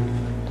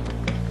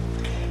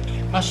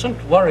 You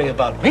mustn't worry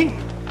about me.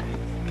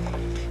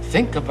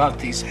 Think about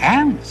these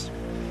hands.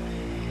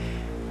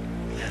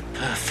 They're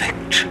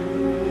perfect.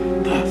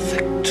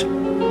 Perfect.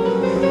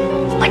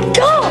 My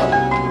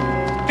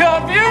God! Your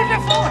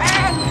beautiful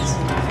hands!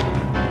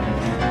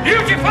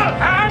 Beautiful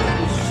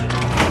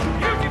hands!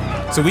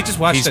 Beautiful. So we just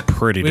watched. He's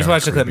pretty We just darn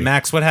watched a clip. creepy.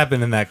 Max, what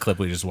happened in that clip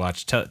we just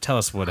watched? Tell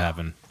us what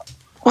happened.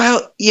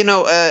 Well,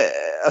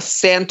 a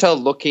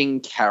Santa-looking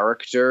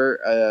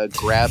character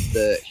grabbed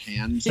the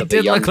hands He of a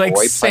did young look like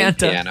boy Santa.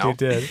 playing piano. He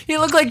did. He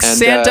looked like And,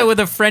 Santa with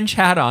a French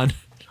hat on.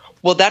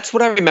 Well, that's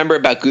what I remember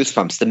about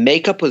Goosebumps. The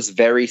makeup was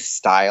very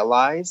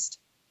stylized,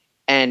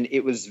 and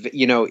it was,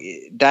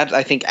 that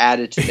I think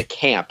added to the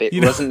camp. It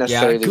wasn't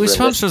necessarily Goosebumps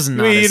realistic. was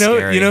not you as know,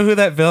 scary. you know who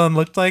that villain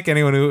looked like?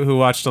 Anyone who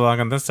watched along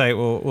on this site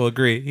will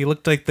agree. He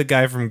looked like the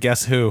guy from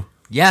Guess Who.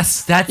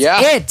 Yes, that's Yeah.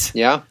 it.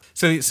 Yeah.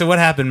 So what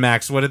happened,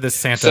 Max? What did this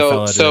Santa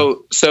fella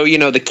do? So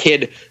the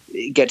kid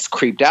gets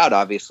creeped out.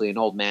 Obviously, an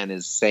old man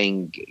is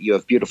saying, "You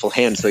have beautiful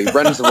hands." So he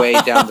runs away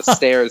down the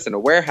stairs in a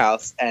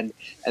warehouse, and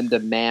the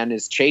man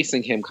is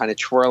chasing him, kind of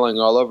twirling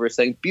all over,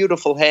 saying,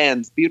 beautiful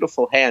hands,"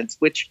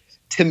 which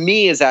to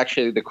me is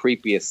actually the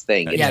creepiest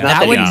thing. It's Yeah, not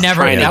that would he's never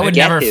trying to that would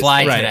get never his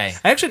fly hands. today.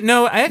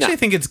 I actually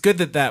think it's good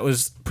that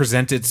was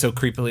presented so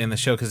creepily in the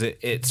show because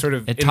it sort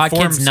of It taught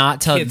informs kids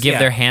not to kids, give yeah.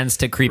 their hands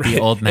to creepy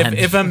old men.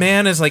 If a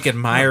man is like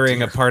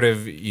admiring a part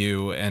of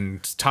you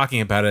and talking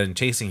about it and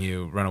chasing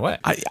you, run away.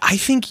 I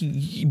think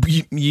you,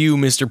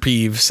 Mr.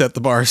 Peeve, set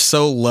the bar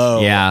so low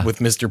Yeah. with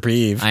Mr.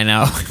 Peeve I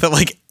know. that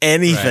like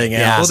anything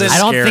Yeah. else Well, is I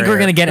don't think we're scarier.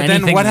 gonna get But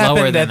anything then what lower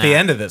happened than at the that.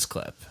 end of this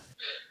clip?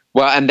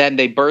 Well, and then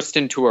they burst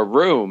into a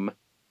room,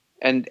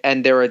 and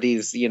there are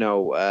these,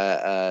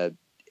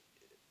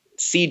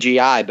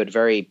 CGI, but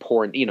very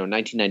poor,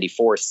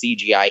 1994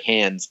 CGI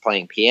hands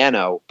playing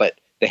piano, but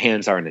the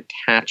hands aren't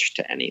attached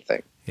to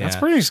anything. That's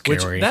pretty scary.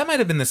 Which, that might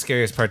have been the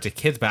scariest part to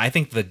kids, but I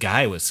think the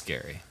guy was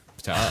scary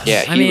to us.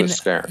 Yeah, I he mean, was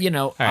scary.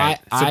 All right.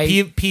 So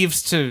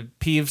Peeves to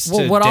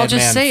well, what I'll Dead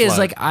just Man say is Float.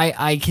 like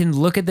I can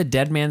look at the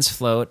Dead Man's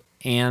Float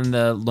and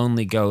the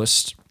Lonely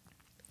Ghost,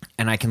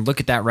 and I can look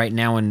at that right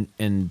now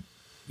and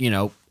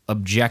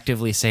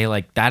objectively say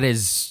like that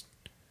is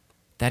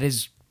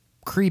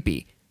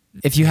creepy.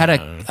 If you had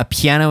a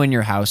piano in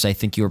your house, I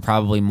think you were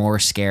probably more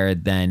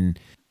scared than.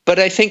 But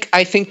I think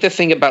the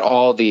thing about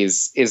all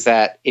these is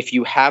that if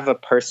you have a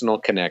personal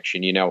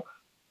connection,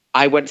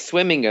 I went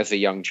swimming as a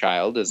young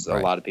child, as a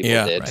lot of people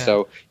did. Right.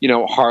 So,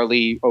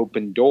 Harley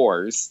opened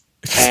doors,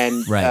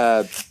 and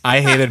Right.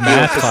 I hated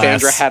math Cassandra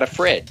class. had a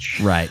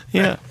fridge. Right.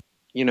 Yeah.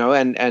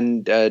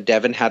 And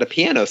Devin had a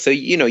piano. So,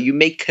 you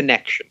make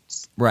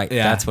connections. Right.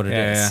 Yeah, That's what it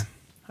is. yeah.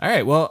 All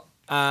right. Well,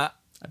 I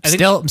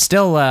think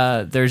Still,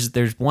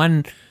 there's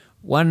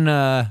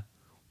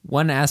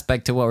one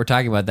aspect to what we're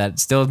talking about that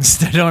still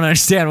I don't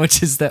understand,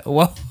 which is that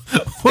what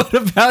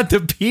about the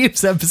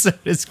Peeves episode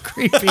is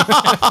creepy?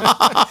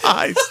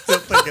 I still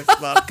think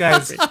it's not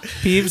guys,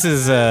 Peeves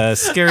is a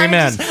scary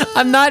man.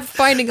 I'm not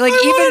finding like I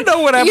even wanna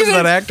know what happens to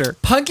even that actor.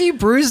 Punky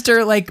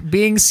Brewster like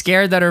being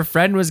scared that her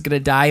friend was gonna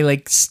die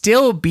like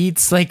still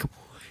beats like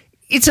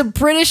It's a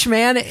British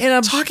man in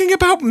a talking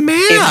about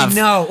math.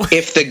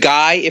 If the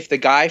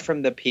guy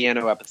from the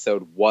piano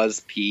episode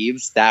was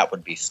Peeves, that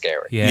would be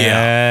scary.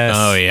 Yes.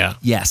 Oh yeah.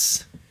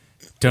 Yes.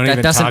 Don't That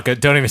even doesn't- talk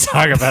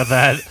about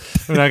that.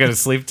 I'm not going to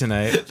sleep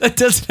tonight. That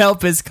doesn't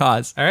help his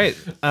cause. All right.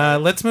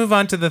 Let's move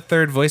on to the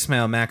third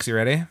voicemail. Max, you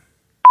ready?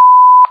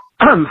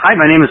 Hi,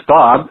 my name is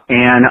Bob,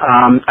 and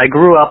I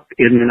grew up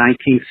in the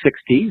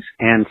 1960s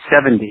and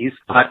 70s.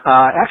 But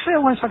actually, I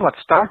want to talk about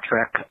Star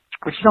Trek,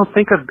 which you don't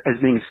think of as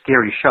being a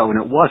scary show,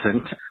 and it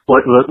wasn't.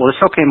 Well, the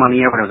show came on the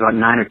air when I was about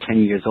 9 or 10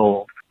 years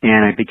old,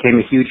 and I became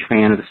a huge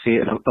fan of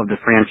the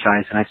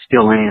franchise, and I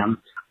still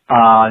am.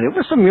 There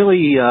were some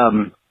really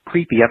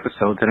creepy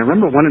episodes, and I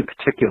remember one in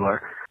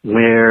particular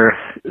where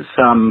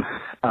some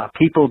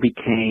people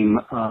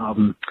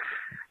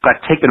got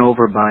taken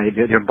over by,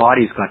 their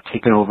bodies got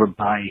taken over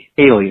by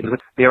aliens.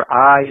 Their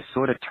eyes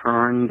sort of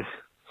turned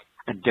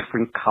a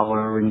different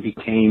color and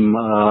became,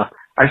 I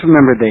just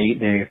remember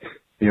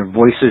their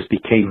voices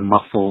became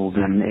muffled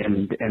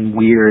and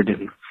weird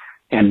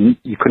and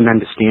you couldn't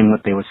understand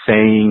what they were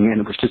saying,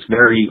 and it was just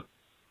very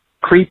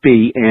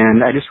creepy,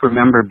 and I just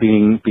remember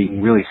being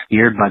really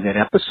scared by that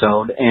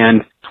episode,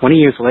 and 20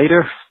 years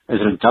later, as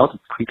an adult,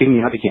 it's creeping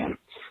me out again.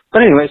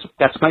 But anyways,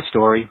 that's my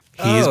story.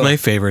 He's my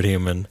favorite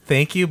human.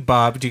 Thank you,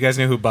 Bob. Do you guys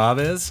know who Bob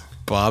is?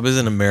 Bob is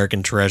an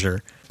American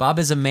treasure. Bob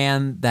is a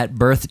man that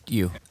birthed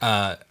you.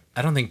 I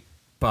don't think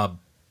Bob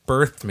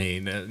birthed me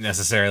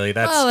necessarily.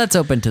 That's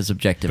open to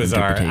subjective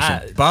bizarre.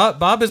 interpretation.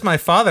 Bob is my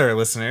father,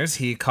 listeners.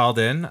 He called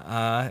in,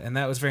 and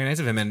that was very nice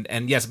of him.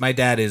 And yes, my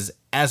dad is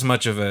as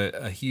much of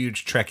a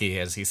huge Trekkie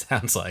as he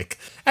sounds like.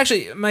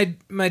 Actually,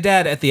 my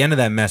dad, at the end of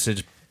that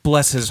message,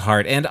 bless his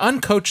heart, and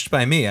uncoached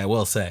by me, I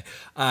will say,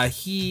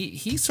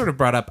 he sort of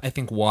brought up, I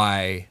think,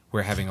 why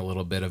we're having a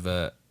little bit of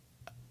a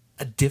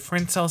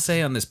difference, I'll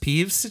say, on this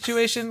Peeves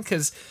situation,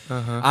 because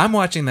I'm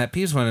watching that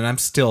Peeves one, and I'm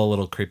still a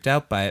little creeped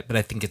out by it, but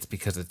I think it's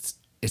because it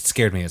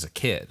scared me as a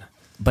kid.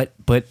 But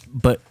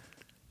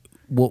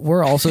what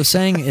we're also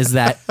saying is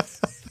that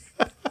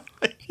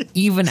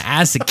even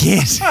as a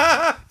kid,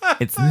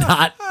 it's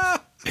not.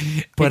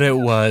 But it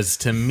was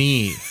to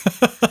me.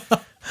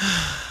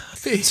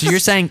 So you're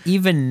saying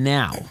even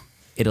now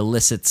it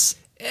elicits.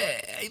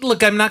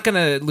 Look, I'm not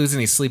gonna lose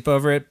any sleep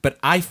over it, but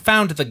I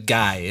found the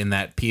guy in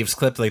that Peeves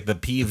clip, like the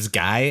Peeves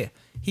guy.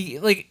 He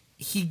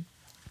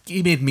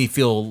made me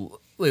feel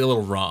like a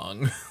little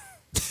wrong.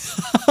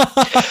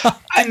 I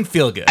didn't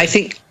feel good. I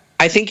think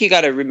you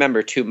got to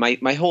remember too.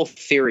 My whole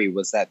theory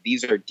was that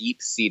these are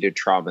deep-seated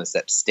traumas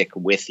that stick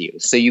with you.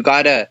 So you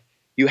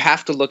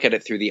have to look at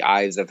it through the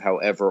eyes of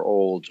however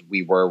old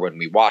we were when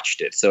we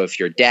watched it. So if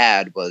your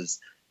dad was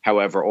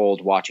however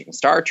old watching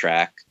Star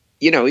Trek,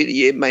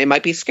 it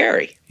might be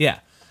scary. Yeah,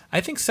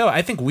 I think so.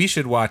 I think we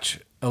should watch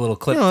a little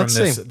clip from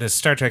this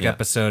Star Trek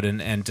episode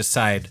and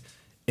decide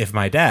if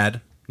my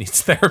dad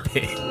needs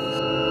therapy.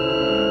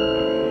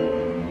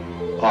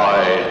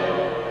 I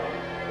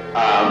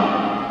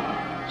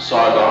am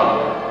Sargon.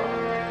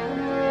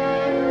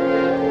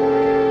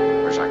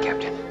 Where's our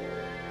captain?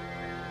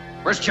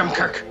 Where's Jim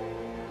Kirk?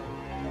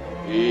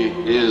 He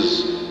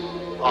is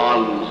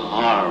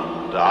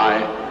unharmed.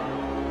 I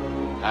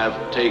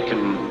have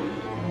taken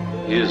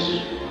his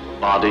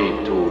body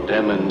to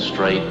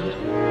demonstrate.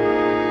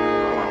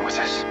 What was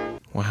this?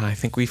 Wow, I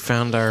think we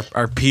found our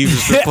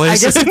Peeves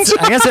replacement.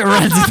 I guess it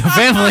runs in the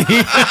family.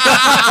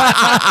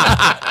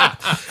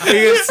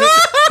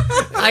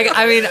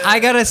 I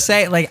gotta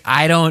say,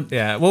 I don't.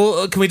 Yeah.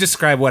 Well, can we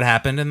describe what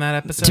happened in that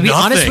episode? To be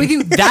honest with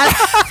you,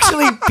 that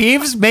actually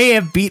Peeves may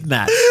have beaten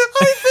that.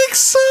 I think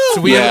so.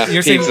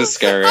 You're saying Peeves is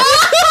scary.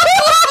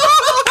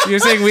 You're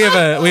saying we have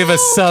a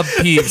sub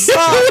Peeves.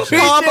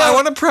 Bob, I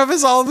want to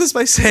preface all of this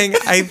by saying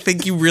I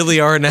think you really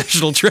are a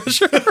national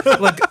treasure.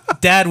 Look,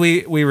 Dad,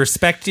 we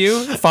respect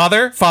you.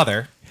 Father,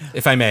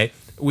 if I may,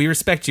 we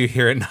respect you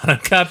here at Not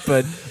Uncut,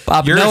 but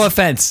Bob, no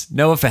offense.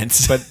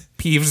 But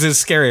Peeves is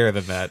scarier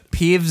than that.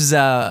 Peeves,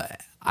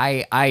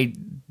 I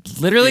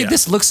literally,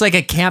 this looks like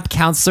a camp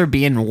counselor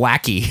being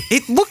wacky.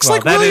 It looks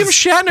like William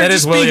Shatner. That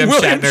is just being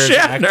William Shatner's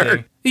Shatner.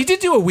 acting. He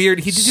did do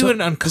an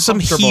uncomfortable some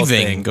heaving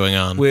thing going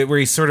on, where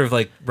he sort of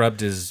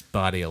rubbed his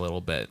body a little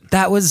bit.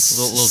 That was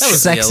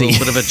sexy. A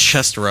little bit of a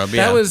chest rub.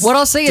 Yeah. That was what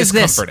I'll say is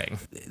this: discomforting.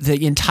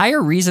 The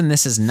entire reason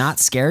this is not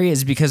scary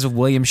is because of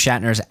William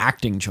Shatner's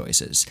acting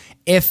choices.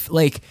 If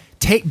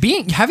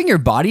having your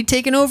body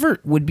taken over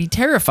would be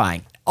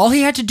terrifying. All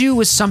he had to do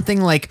was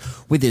something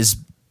with his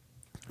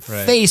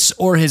face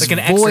or his like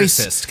an voice,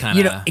 exorcist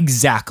kinda.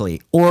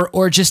 Exactly,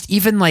 or just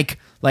even like.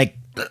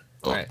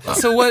 Right.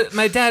 So what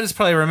my dad is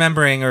probably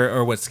remembering,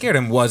 or what scared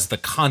him, was the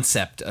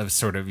concept of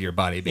sort of your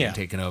body being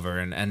taken over,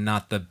 and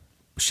not the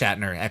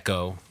Shatner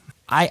echo.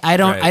 I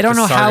don't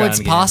know how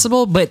it's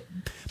possible, but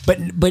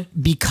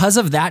because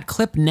of that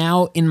clip,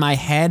 now in my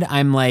head,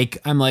 I'm like,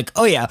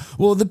 oh yeah,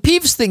 well the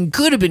Peeves thing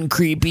could have been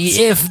creepy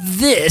if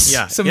this.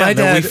 Yeah. So my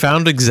dad, we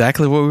found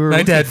exactly what we were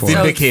looking for. My dad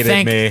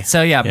vindicated me.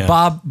 So yeah,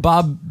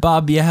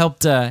 Bob, you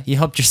helped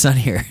your son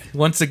here.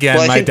 Once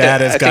again, my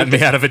dad has gotten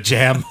me out of a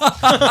jam.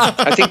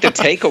 I think the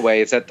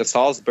takeaway is that the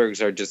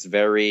Salzburgs are just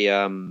very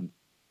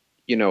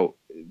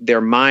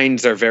their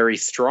minds are very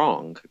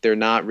strong. They're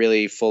not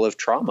really full of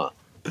trauma.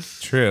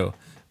 True.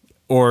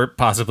 Or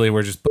possibly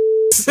we're just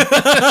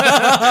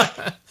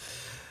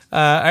all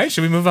right,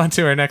 should we move on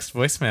to our next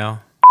voicemail?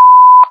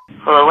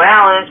 Hello,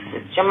 Alex.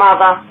 It's your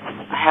mother.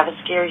 I have a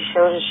scary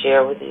show to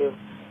share with you.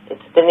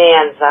 It's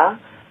Bonanza,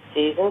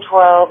 Season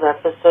 12,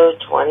 Episode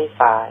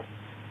 25.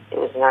 It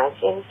was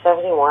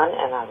 1971,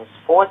 and I was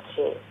 14.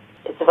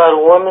 It's about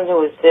a woman who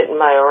was bitten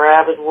by a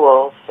rabid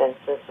wolf, and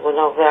since there were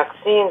no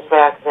vaccines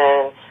back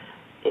then,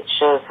 it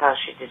shows how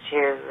she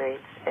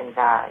deteriorates and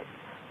dies.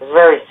 It was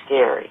very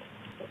scary,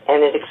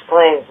 and it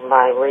explains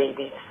my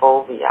rabies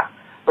phobia.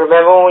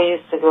 Remember when we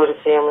used to go to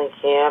family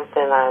camp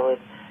and I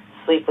would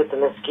sleep with the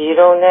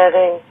mosquito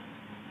netting?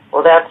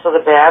 Well, that's so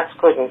the bats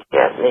couldn't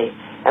get me.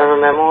 And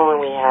remember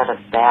when we had a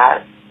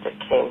bat that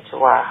came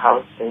to our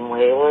house in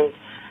Wayland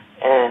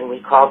and we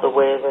called the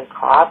Wayland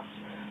cops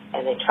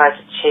and they tried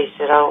to chase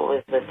it out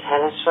with the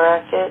tennis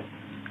racket?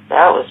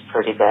 That was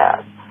pretty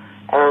bad.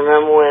 And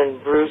remember when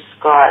Bruce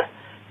got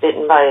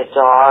bitten by a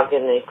dog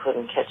and they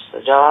couldn't catch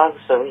the dog,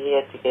 so he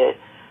had to get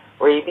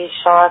rabies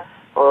shot?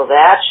 Well,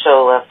 that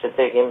show left a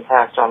big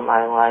impact on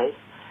my life,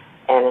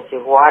 and if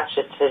you watch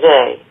it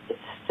today, it's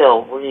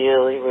still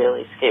really,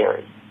 really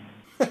scary.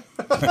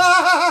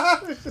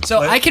 So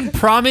I can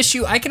promise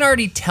you, I can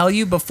already tell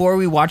you before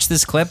we watch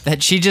this clip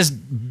that she just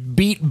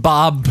beat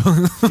Bob.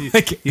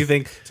 You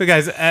think so,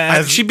 guys?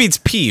 She beats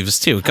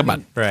Peeves too. Come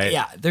on, right?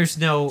 Yeah, there's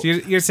no. So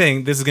you're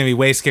saying this is going to be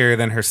way scarier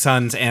than her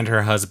son's and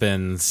her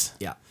husband's.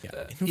 Yeah.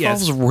 It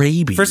involves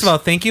rabies. First of all,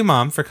 thank you,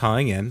 Mom, for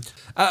calling in.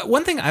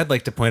 One thing I'd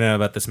like to point out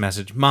about this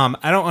message, Mom,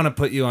 I don't want to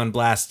put you on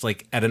blast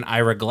like at an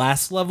Ira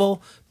Glass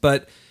level,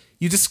 but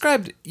you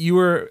described you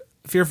were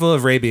fearful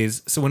of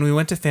rabies. So when we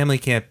went to family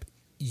camp,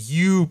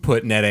 you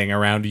put netting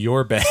around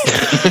your bed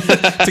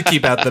to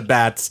keep out the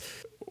bats.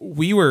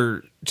 We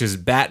were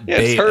just bat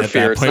bait it's her at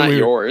fear, that it's point. not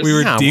yours. We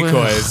were Yeah,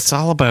 decoys. It's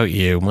all about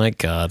you. My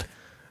God.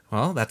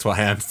 Well, that's why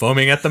I'm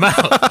foaming at the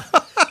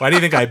mouth. Why do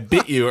you think I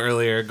bit you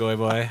earlier, Goy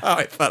Boy? Oh,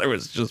 I thought it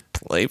was just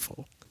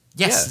playful.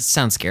 Yes, it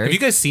sounds scary. Have you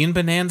guys seen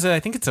Bonanza? I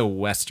think it's a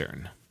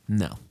Western.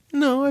 No.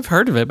 No, I've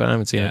heard of it, but I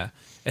haven't seen it.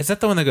 Is that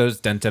the one that goes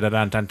dun dun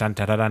dun dun dun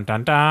dun dun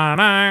dun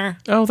dun?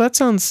 Oh,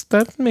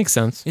 that makes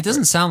sense. It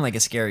doesn't sound like a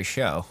scary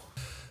show.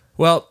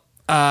 Well,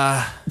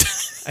 I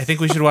think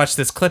we should watch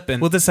this clip and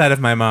we'll decide if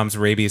my mom's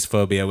rabies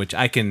phobia, which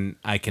I can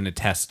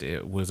attest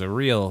it was a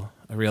real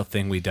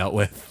thing we dealt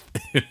with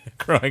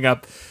growing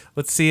up.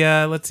 Let's see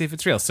if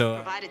it's real. So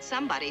Provided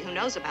somebody who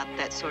knows about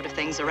that sort of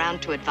thing's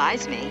around to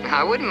advise me.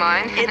 I wouldn't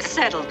mind. It's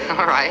settled.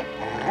 All right.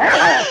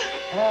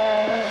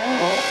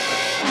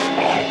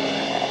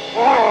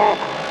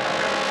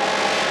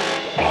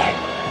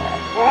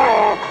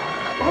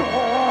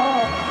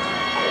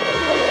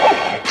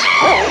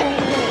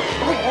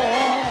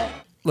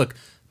 Look,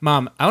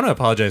 Mom, I want to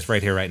apologize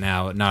right here, right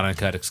now. Not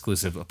uncut,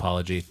 exclusive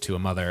apology to a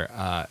mother.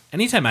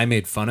 Anytime I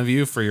made fun of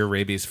you for your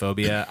rabies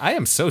phobia, I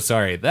am so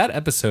sorry. That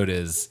episode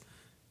is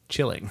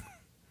chilling.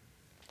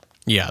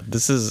 Yeah,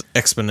 this is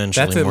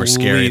exponentially more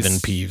scary than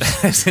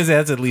Peeves.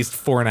 That's at least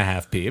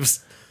 4.5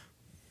 Peeves.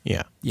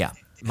 Yeah. Yeah.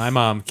 My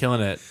mom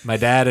killing it. My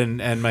dad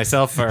and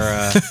myself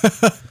are,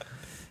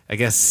 I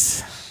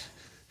guess,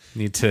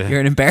 need to. You're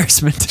an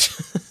embarrassment.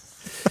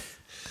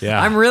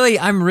 Yeah. I'm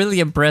really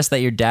impressed that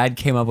your dad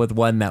came up with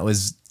one that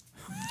was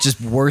just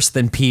worse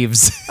than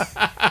Peeves.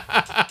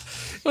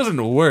 It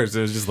wasn't worse.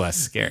 It was just less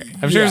scary.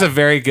 I'm sure it was a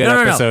very good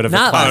episode of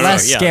not a classic.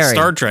 less scary.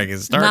 Star Trek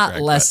is Star not Trek.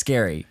 Not less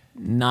scary.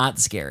 Not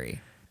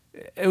scary.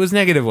 It was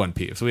 -1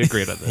 Peeves. We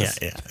agreed on this.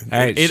 Yeah. All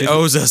right. It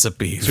owes us a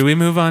Peeves. Should we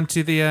move on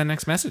to the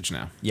next message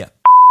now? Yeah.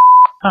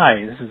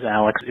 Hi, this is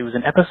Alex. It was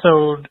an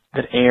episode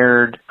that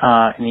aired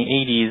in the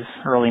 80s,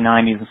 early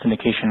 90s in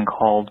syndication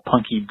called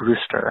Punky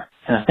Brewster.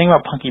 And the thing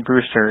about Punky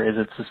Brewster is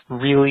it's this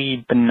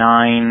really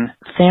benign,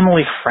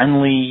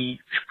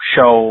 family-friendly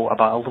show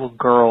about a little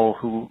girl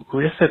who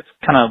just gets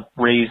kind of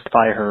raised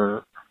by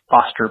her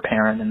foster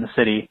parent in the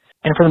city.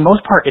 And for the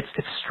most part, it's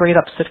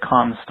straight-up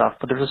sitcom stuff,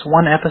 but there's this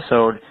one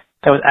episode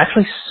that was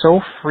actually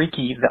so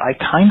freaky that I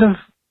kind of,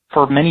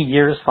 for many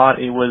years,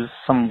 thought it was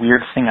some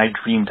weird thing I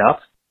dreamed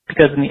up.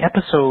 Because in the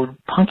episode,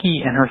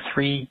 Punky and her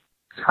 3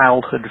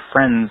 childhood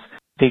friends,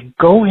 they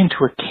go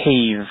into a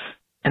cave,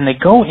 and they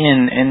go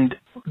in, and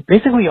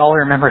basically all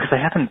I remember, because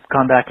I haven't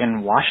gone back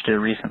and watched it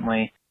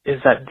recently,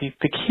 is that the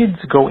kids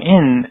go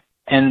in,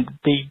 and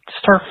they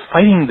start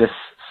fighting this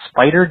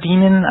spider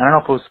demon. I don't know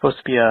if it was supposed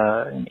to be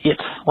an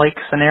It-like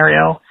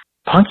scenario.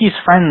 Punky's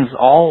friends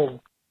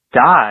all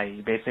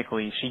die,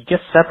 basically. She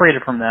gets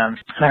separated from them.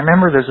 And I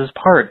remember there's this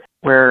part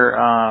where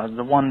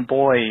the one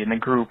boy in the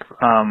group,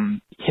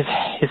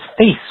 his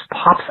face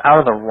pops out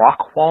of the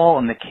rock wall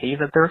in the cave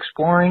that they're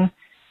exploring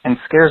and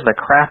scares the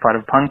crap out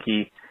of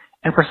Punky.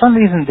 And for some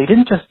reason, they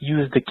didn't just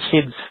use the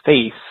kid's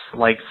face,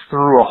 like,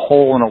 through a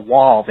hole in a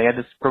wall. They had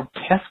this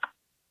grotesque,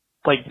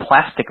 like,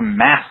 plastic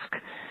mask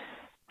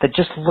that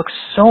just looked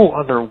so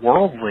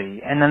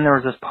otherworldly. And then there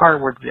was this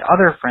part where the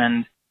other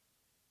friend,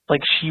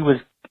 like, she was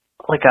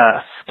like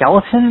a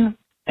skeleton,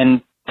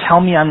 and tell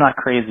me I'm not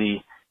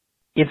crazy,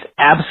 It's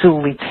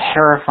absolutely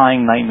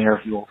terrifying nightmare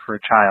fuel for a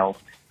child.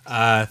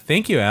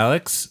 Thank you,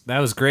 Alex. That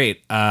was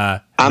great.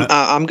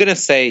 I'm gonna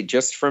say,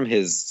 just from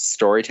his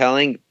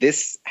storytelling,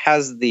 this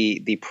has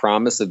the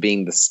promise of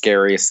being the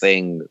scariest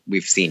thing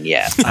we've seen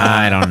yet.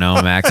 I don't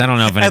know, Max. I don't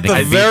know if anything the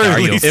could beat very Are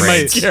You least,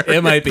 Afraid?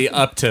 it might be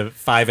up to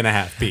 5.5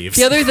 peeves.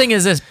 The other thing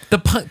is this: the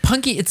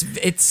Punky.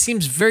 It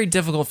seems very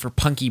difficult for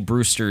Punky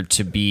Brewster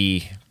to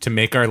be to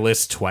make our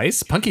list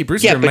twice. Punky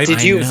Brewster Yeah, but might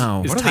did you- is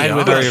What are tied the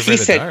with odds? Are You Afraid He of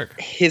the said Dark.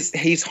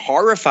 he's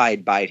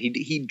horrified by it.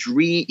 He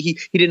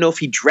didn't know if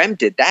he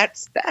dreamt it.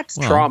 That's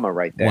Well, trauma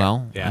right there.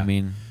 Well, Yeah. I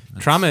mean,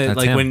 Trauma, that's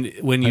like him.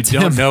 when you That's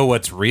don't him. know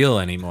what's real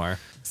anymore.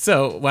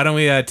 So why don't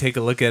we take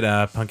a look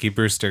at Punky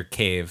Brewster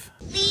Cave?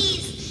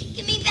 Please,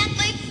 give me back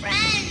my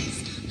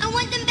friends. I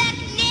want them back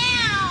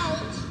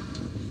now.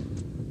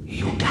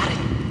 You got it.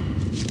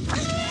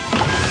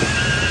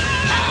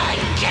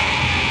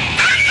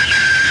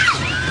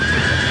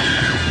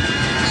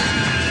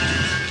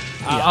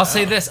 I'll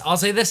say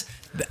this.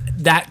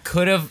 That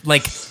could have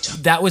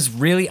that was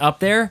really up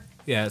there.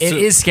 Yeah, It so-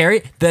 is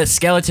scary. The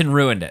skeleton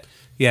ruined it.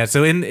 Yeah,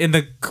 so in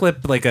the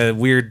clip, like a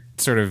weird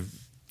sort of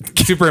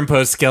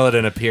superimposed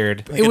skeleton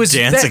appeared. It was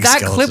dancing that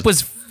skeleton. clip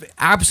was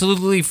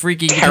absolutely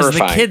freaky because the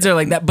Terrifying. kids are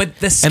like that, but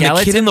the And skeleton,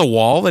 the kid in the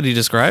wall that he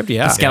described,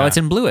 yeah. the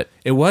skeleton blew it.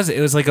 It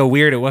was like a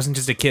weird. It wasn't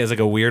just a kid. It was like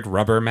a weird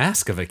rubber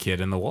mask of a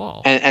kid in the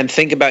wall. and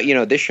think about,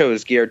 this show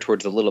is geared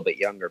towards a little bit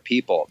younger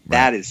people.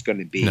 That is going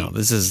to be No,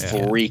 this is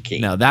freaky.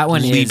 No, that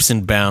one leaps is,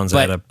 and bounds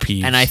but- out of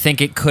Peeves. and I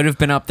think it could have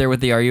been up there with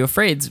the Are You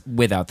Afraids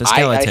without the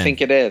skeleton. I think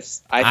it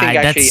is. I think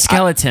actually, that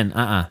skeleton.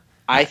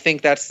 I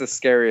think that's the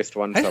scariest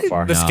one so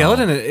far. The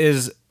skeleton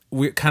is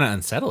kind of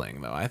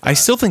unsettling, though. I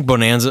still think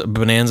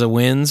Bonanza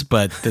wins,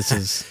 but this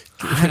is.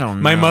 I don't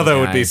know. My mother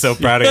would be guys. so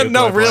proud of you.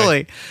 No, Boy.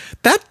 really.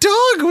 That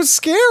dog was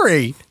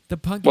scary. The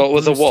Punky Well, it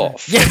was a Brewster.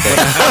 wolf.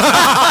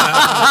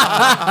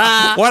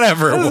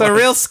 Whatever. It was a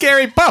real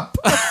scary pup.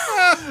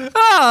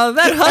 Oh,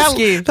 that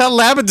husky. That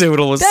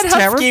Labradoodle was That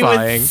husky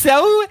terrifying. was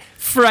so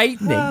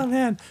frightening. Oh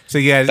man! So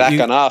you guys, Back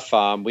on our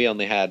farm, we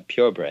only had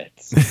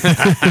purebreds.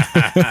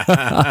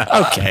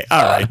 Okay,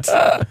 all right.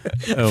 oh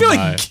feel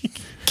my. like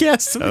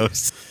guess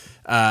those.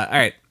 All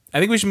right, I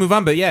think we should move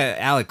on. But yeah,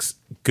 Alex,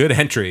 good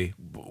entry,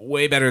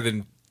 way better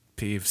than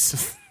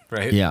Peeves,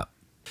 right? Yeah.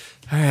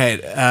 All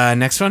right,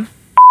 next one.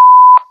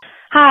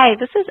 Hi,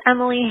 this is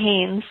Emily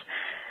Haynes.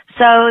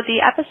 So the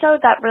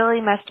episode that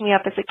really messed me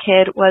up as a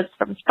kid was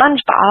from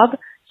SpongeBob.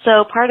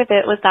 So part of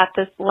it was that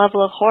this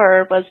level of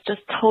horror was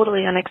just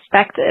totally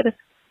unexpected.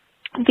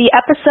 The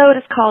episode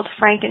is called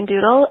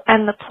Frankendoodle,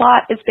 and the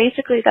plot is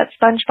basically that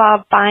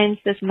SpongeBob finds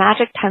this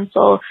magic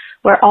pencil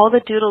where all the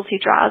doodles he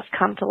draws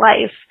come to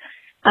life.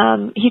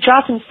 He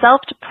draws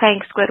himself to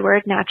prank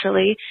Squidward,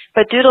 naturally,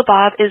 but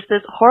Doodlebob is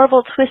this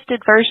horrible,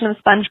 twisted version of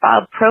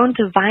SpongeBob prone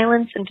to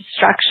violence and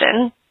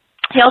destruction.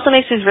 He also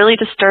makes these really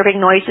disturbing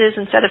noises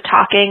instead of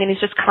talking, and he's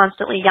just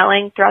constantly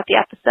yelling throughout the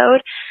episode.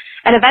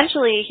 And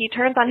eventually, he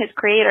turns on his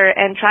creator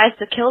and tries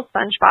to kill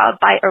SpongeBob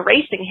by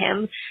erasing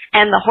him.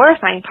 And the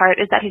horrifying part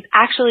is that he's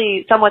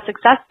actually somewhat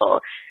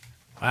successful.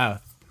 Wow,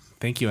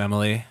 thank you,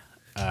 Emily.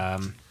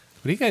 What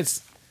do you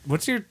guys?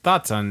 What's your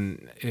thoughts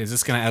on? Is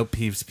this going to out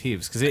Peeves?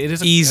 Because it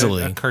is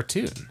Easily. a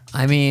cartoon.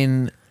 I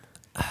mean,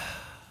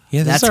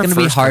 Yeah, that's going to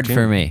be hard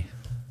for me.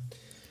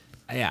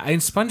 Yeah,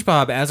 and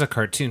SpongeBob as a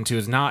cartoon too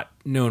is not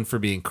known for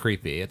being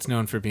creepy. It's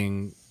known for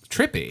being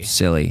trippy.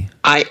 Silly.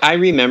 I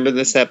remember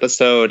this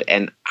episode,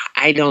 and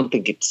I don't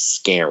think it's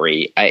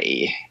scary.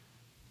 I'm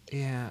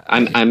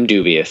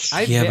dubious.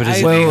 Yeah, but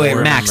is it Wait,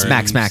 horror?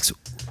 Max.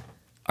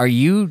 Are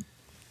you're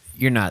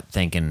not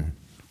thinking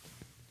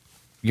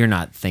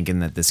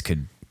that this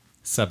could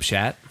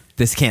Subchat?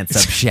 This can't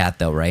subchat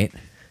though, right?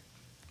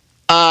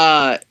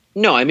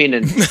 No, I mean,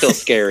 it's still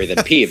scarier than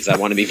Peeves. I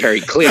want to be very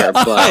clear,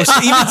 but Even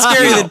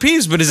scarier than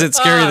Peeves, but is it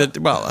scarier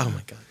than? Well, oh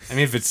my god. I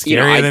mean, if it's You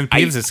know, scarier I- than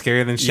Peeves, it's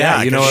scarier than Shat.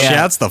 Yeah, you know, because what?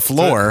 Shat's the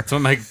floor. So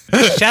my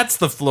Shat's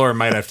the floor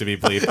might have to be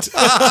bleeped.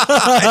 All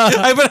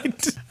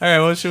right,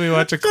 well, should we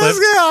watch a clip?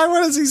 I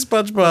want to see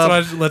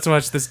SpongeBob. Let's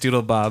watch this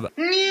Doodle Bob.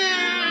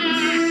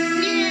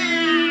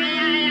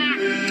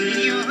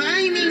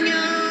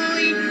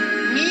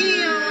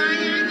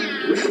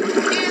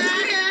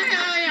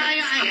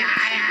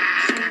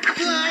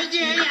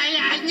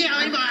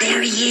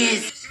 There he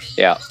is.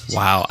 yeah.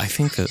 Wow, I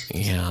think that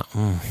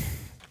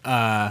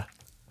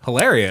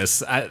Hilarious.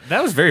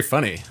 That was very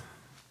funny.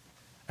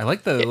 I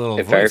like the little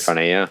It's voice. very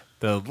funny, yeah.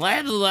 The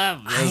lad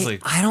love. I was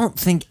like, I don't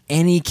think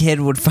any kid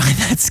would find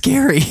that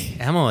scary.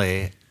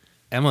 Emily,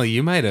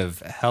 you might have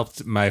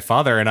helped my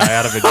father and I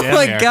out of a jam.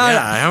 my here. God.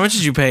 Yeah, how much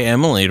did you pay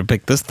Emily to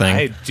pick this thing?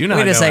 I do not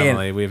Wait a know second.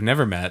 Emily. We've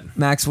never met.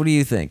 Max, what do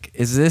you think?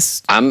 Is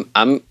this? I'm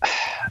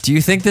Do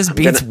you think this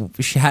beats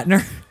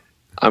Shatner?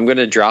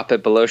 gonna drop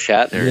it below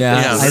Shatner.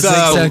 Yeah, I think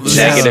so too.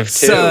 Negative 2.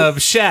 Sub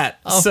Shat.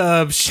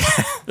 Sub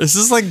Shat. This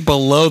is like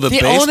below the The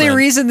basement. only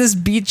reason this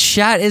beats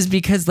Shat is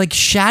because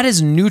Shat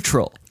is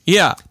neutral.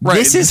 Yeah, right.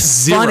 This is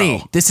Zero.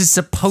 funny. This is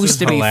supposed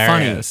to be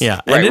hilarious. funny.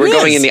 Yeah, Right, and we're it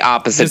going is. in the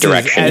opposite This is-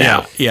 direction as,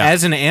 now. Yeah.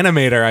 As an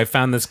animator, I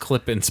found this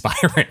clip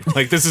inspiring.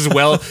 Like this is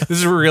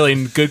a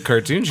really good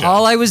cartoon show.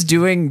 All I was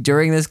doing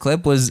during this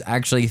clip was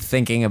actually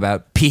thinking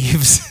about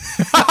Peeves.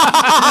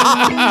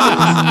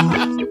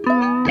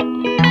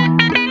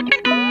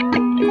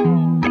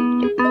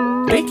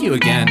 Thank you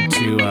again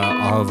to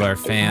all of our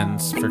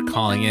fans for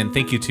calling in.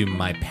 Thank you to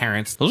my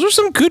parents. Those are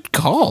some good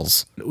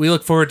calls. We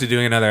look forward to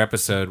doing another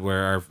episode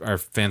where our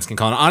fans can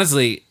call. And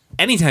honestly,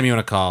 anytime you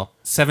want to call,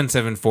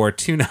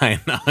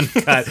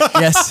 774-29-UNCUT.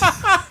 Yes.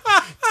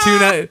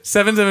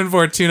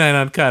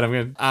 774-29-UNCUT. I'm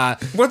gonna.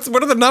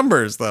 What are the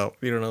numbers though?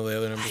 You don't know the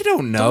other numbers. I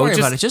don't know. Don't worry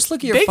about it. Just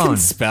look at your they phone. can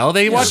spell.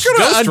 They watch Go to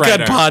Ghost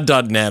Rider.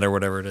 uncutpod.net or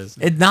whatever it is.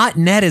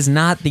 Net is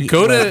not the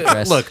Go email to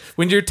address. look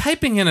when you're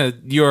typing in a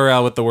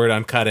URL with the word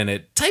uncut in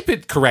it. Type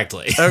it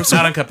correctly.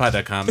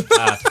 NotUncutPod.com.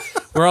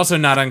 We're also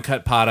Not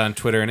Uncut Pod on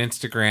Twitter and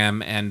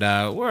Instagram, and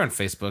we're on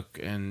Facebook.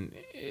 And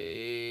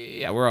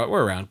yeah, we're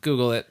around.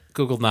 Google it.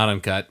 Google Not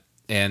Uncut,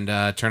 and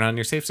turn on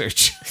your safe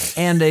search.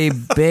 And a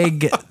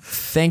big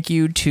thank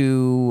you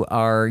to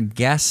our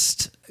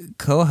guest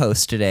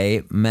co-host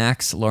today,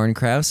 Max Lauren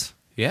Krause.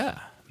 Yeah,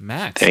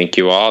 Max. Thank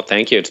you all.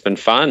 Thank you. It's been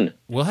fun.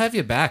 We'll have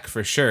you back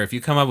for sure. If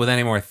you come up with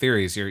any more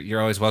theories,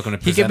 you're always welcome to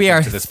He present could be them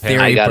our to this theory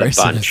panel. I got a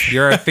person. bunch.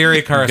 You're a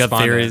theory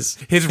correspondent. theories.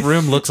 His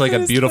room looks like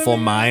a beautiful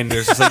mind.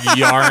 There's just like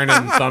yarn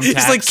and thumbtacks.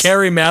 It's like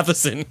Carrie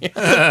Matheson.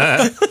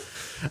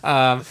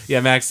 Yeah,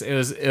 Max, it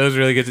was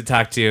really good to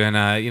talk to you, and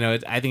I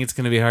think it's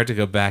going to be hard to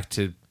go back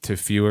to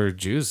fewer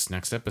Jews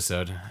next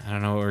episode. I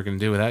don't know what we're going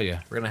to do without you.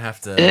 We're gonna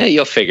have to.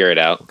 You'll figure it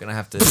out. We're gonna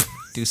have to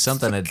do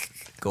something at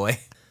Goy.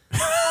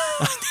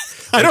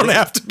 I don't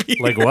have to be.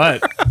 Like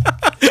what?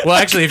 Well,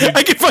 actually, if you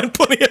I can find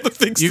plenty of other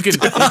things. you could,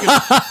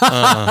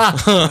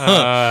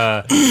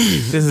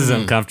 this is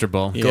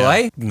uncomfortable.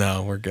 Goy?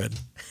 No, we're good.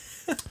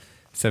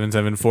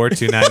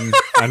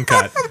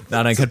 774-29-UNCUT.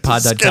 NotUncutPod.com.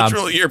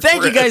 Schedule your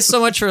Thank you press. guys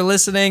so much for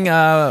listening.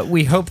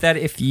 We hope that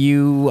if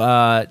you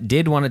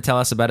did want to tell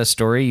us about a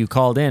story, you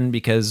called in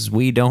because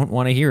we don't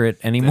want to hear it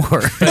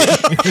anymore.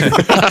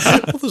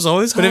 Well, there's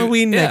always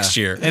Halloween Yeah. next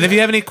year. And if you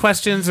have any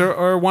questions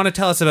or want to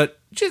tell us about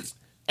just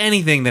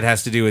anything that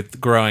has to do with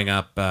growing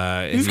up,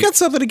 You've got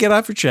something to get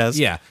off your chest.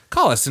 yeah,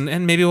 call us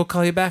and maybe we'll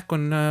call you back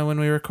when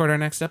we record our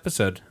next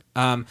episode.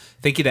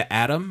 Thank you to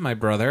Adam, my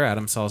brother,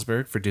 Adam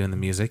Salzberg, for doing the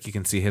music. You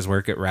can see his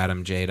work at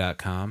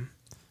radamj.com.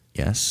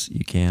 Yes,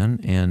 you can.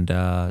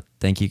 And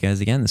thank you guys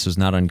again. This was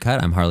Not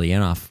Uncut. I'm Harley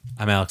Enoff.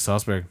 I'm Alex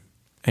Salzberg.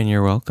 And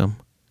you're welcome.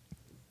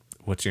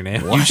 What's your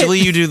name? Usually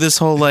you do this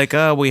whole like,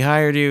 oh, we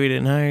hired you, we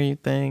didn't hire you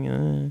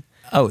thing.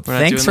 Oh, We're not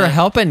thanks doing for that.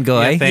 helping,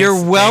 Goy. Yeah, thanks- You're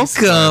thanks,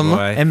 welcome.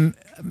 boy. And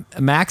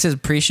Max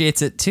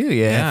appreciates it too.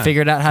 You Yeah.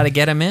 figured out how to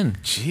get him in.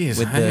 Jeez,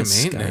 with high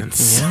this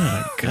maintenance.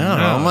 guy. God,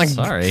 I'm like,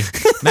 Sorry.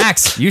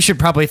 Max, you should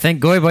probably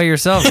thank Goy by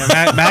yourself.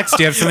 Max,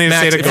 do you have something to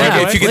say to if, Goy?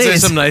 Yeah, if you could say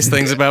please. some nice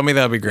things about me,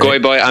 that'd be great. Goy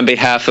Boy, on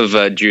behalf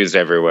of Jews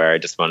everywhere, I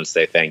just want to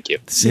say thank you.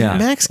 Yeah.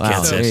 Max Wow,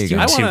 gets there you it. go.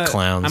 You I two wanna-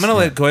 clowns. I'm gonna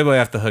let Goy Boy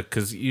off the hook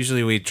because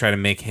usually we try to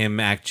make him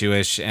act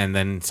Jewish, and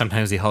then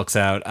sometimes he hulks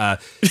out.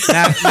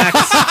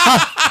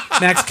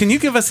 Max, can you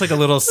give us like a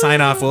little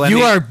sign off?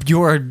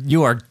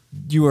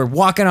 You are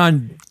walking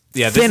on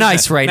thin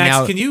ice right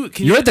Max, now.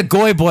 You're at the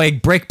Goy Boy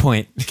break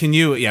point. Can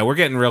you? Yeah, we're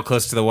getting real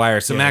close to the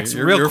wire. So Max,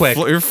 real quick,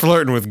 you're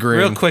flirting with green.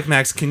 real quick,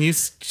 Max, can you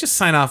just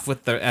sign off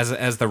with the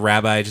as the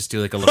rabbi? Just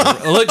do like a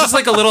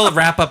little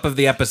wrap up of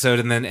the episode,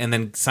 and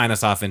then sign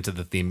us off into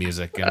the theme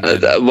music.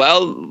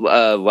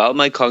 Well,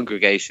 my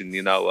congregation,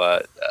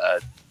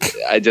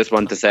 I just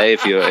want to say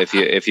if you're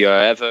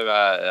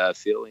ever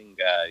feeling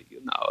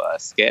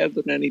scared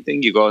or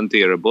anything, you go into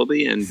your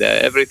bubby and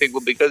everything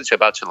will be good.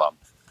 Shabbat shalom.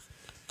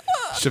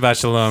 Shabbat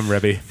shalom,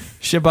 Rebbe.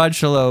 Shabbat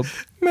shalom.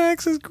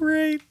 Max is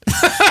great.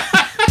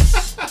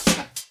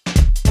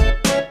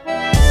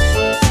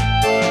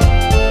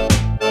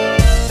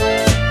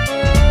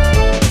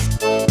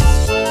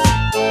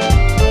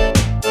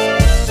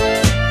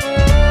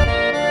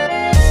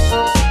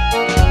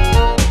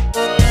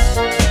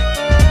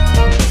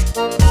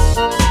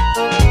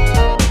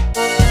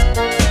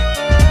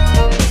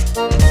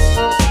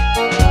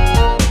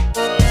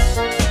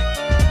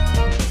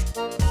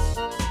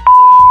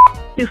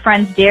 Two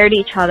friends dared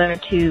each other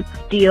to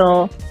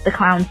steal the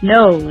clown's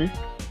nose.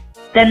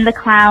 Then the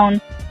clown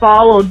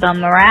followed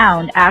them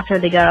around after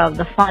they got out of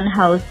the fun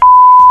house.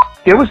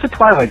 There was the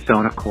Twilight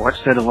Zone, of course,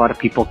 that a lot of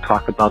people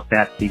talk about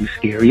that being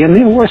scary. And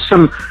there were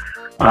some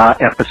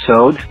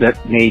episodes that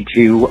made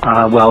you,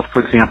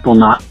 for example,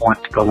 not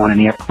want to go on an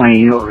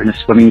airplane or in a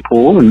swimming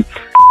pool. And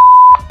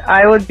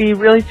I would be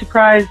really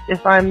surprised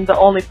if I'm the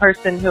only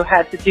person who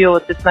had to deal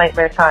with this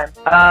nightmare time.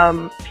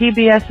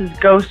 PBS's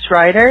Ghost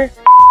Rider.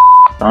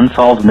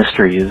 Unsolved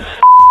Mysteries.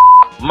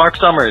 Mark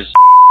Summers.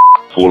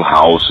 Full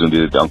House and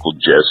did Uncle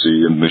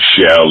Jesse and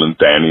Michelle and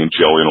Danny and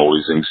Joey and all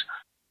these things.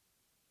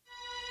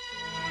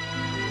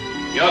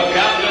 Your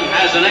captain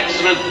has an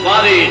excellent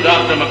body,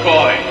 Dr.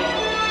 McCoy.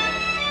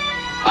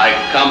 I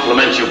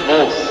compliment you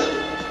both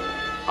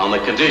on the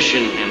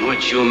condition in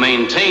which you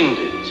maintained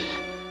it.